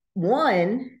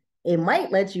one it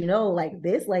might let you know like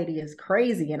this lady is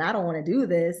crazy and I don't want to do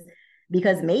this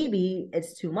because maybe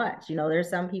it's too much. There's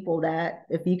some people that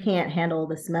if you can't handle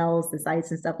the smells, the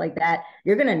sights and stuff like that,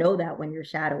 you're going to know that when you're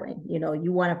shadowing.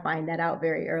 You want to find that out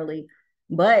very early.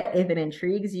 But if it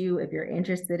intrigues you, if you're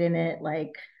interested in it,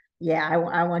 like, yeah,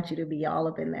 I want you to be all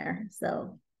up in there.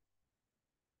 So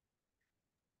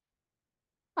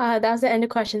That was the end of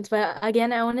questions, but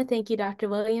again, I want to thank you, Dr.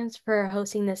 Williams, for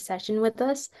hosting this session with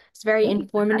us. It's very thank you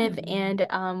for informative, having me.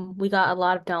 and we got a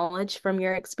lot of knowledge from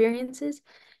your experiences.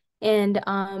 And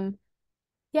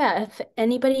yeah, if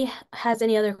anybody has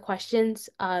any other questions,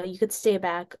 you could stay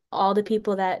back. All the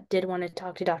people that did want to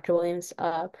talk to Dr. Williams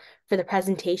for the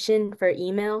presentation for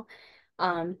email,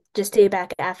 just stay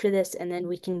back after this, and then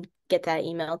we can get that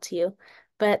email to you.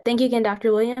 But thank you again,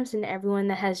 Dr. Williams, and everyone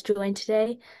that has joined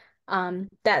today.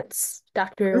 That's I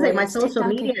Dr. was like, my Williams' social TikTok.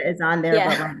 media is on there,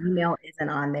 but Yeah, my email isn't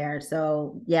on there.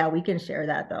 So yeah, we can share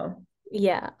that though.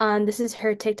 yeah. This is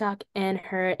her TikTok and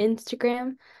her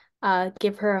Instagram.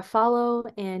 Give her a follow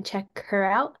and check her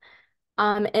out.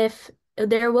 If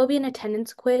there will be an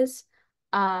attendance quiz,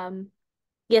 um,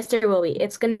 yes, there will be.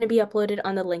 It's going to be uploaded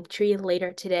on the link tree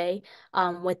later today,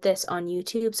 with this on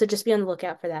YouTube. So just be on the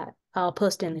lookout for that. I'll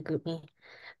post it in the group me.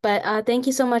 But thank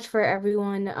you so much for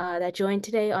everyone that joined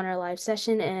today on our live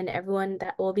session and everyone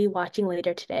that will be watching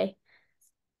later today.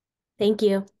 Thank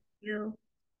you. You.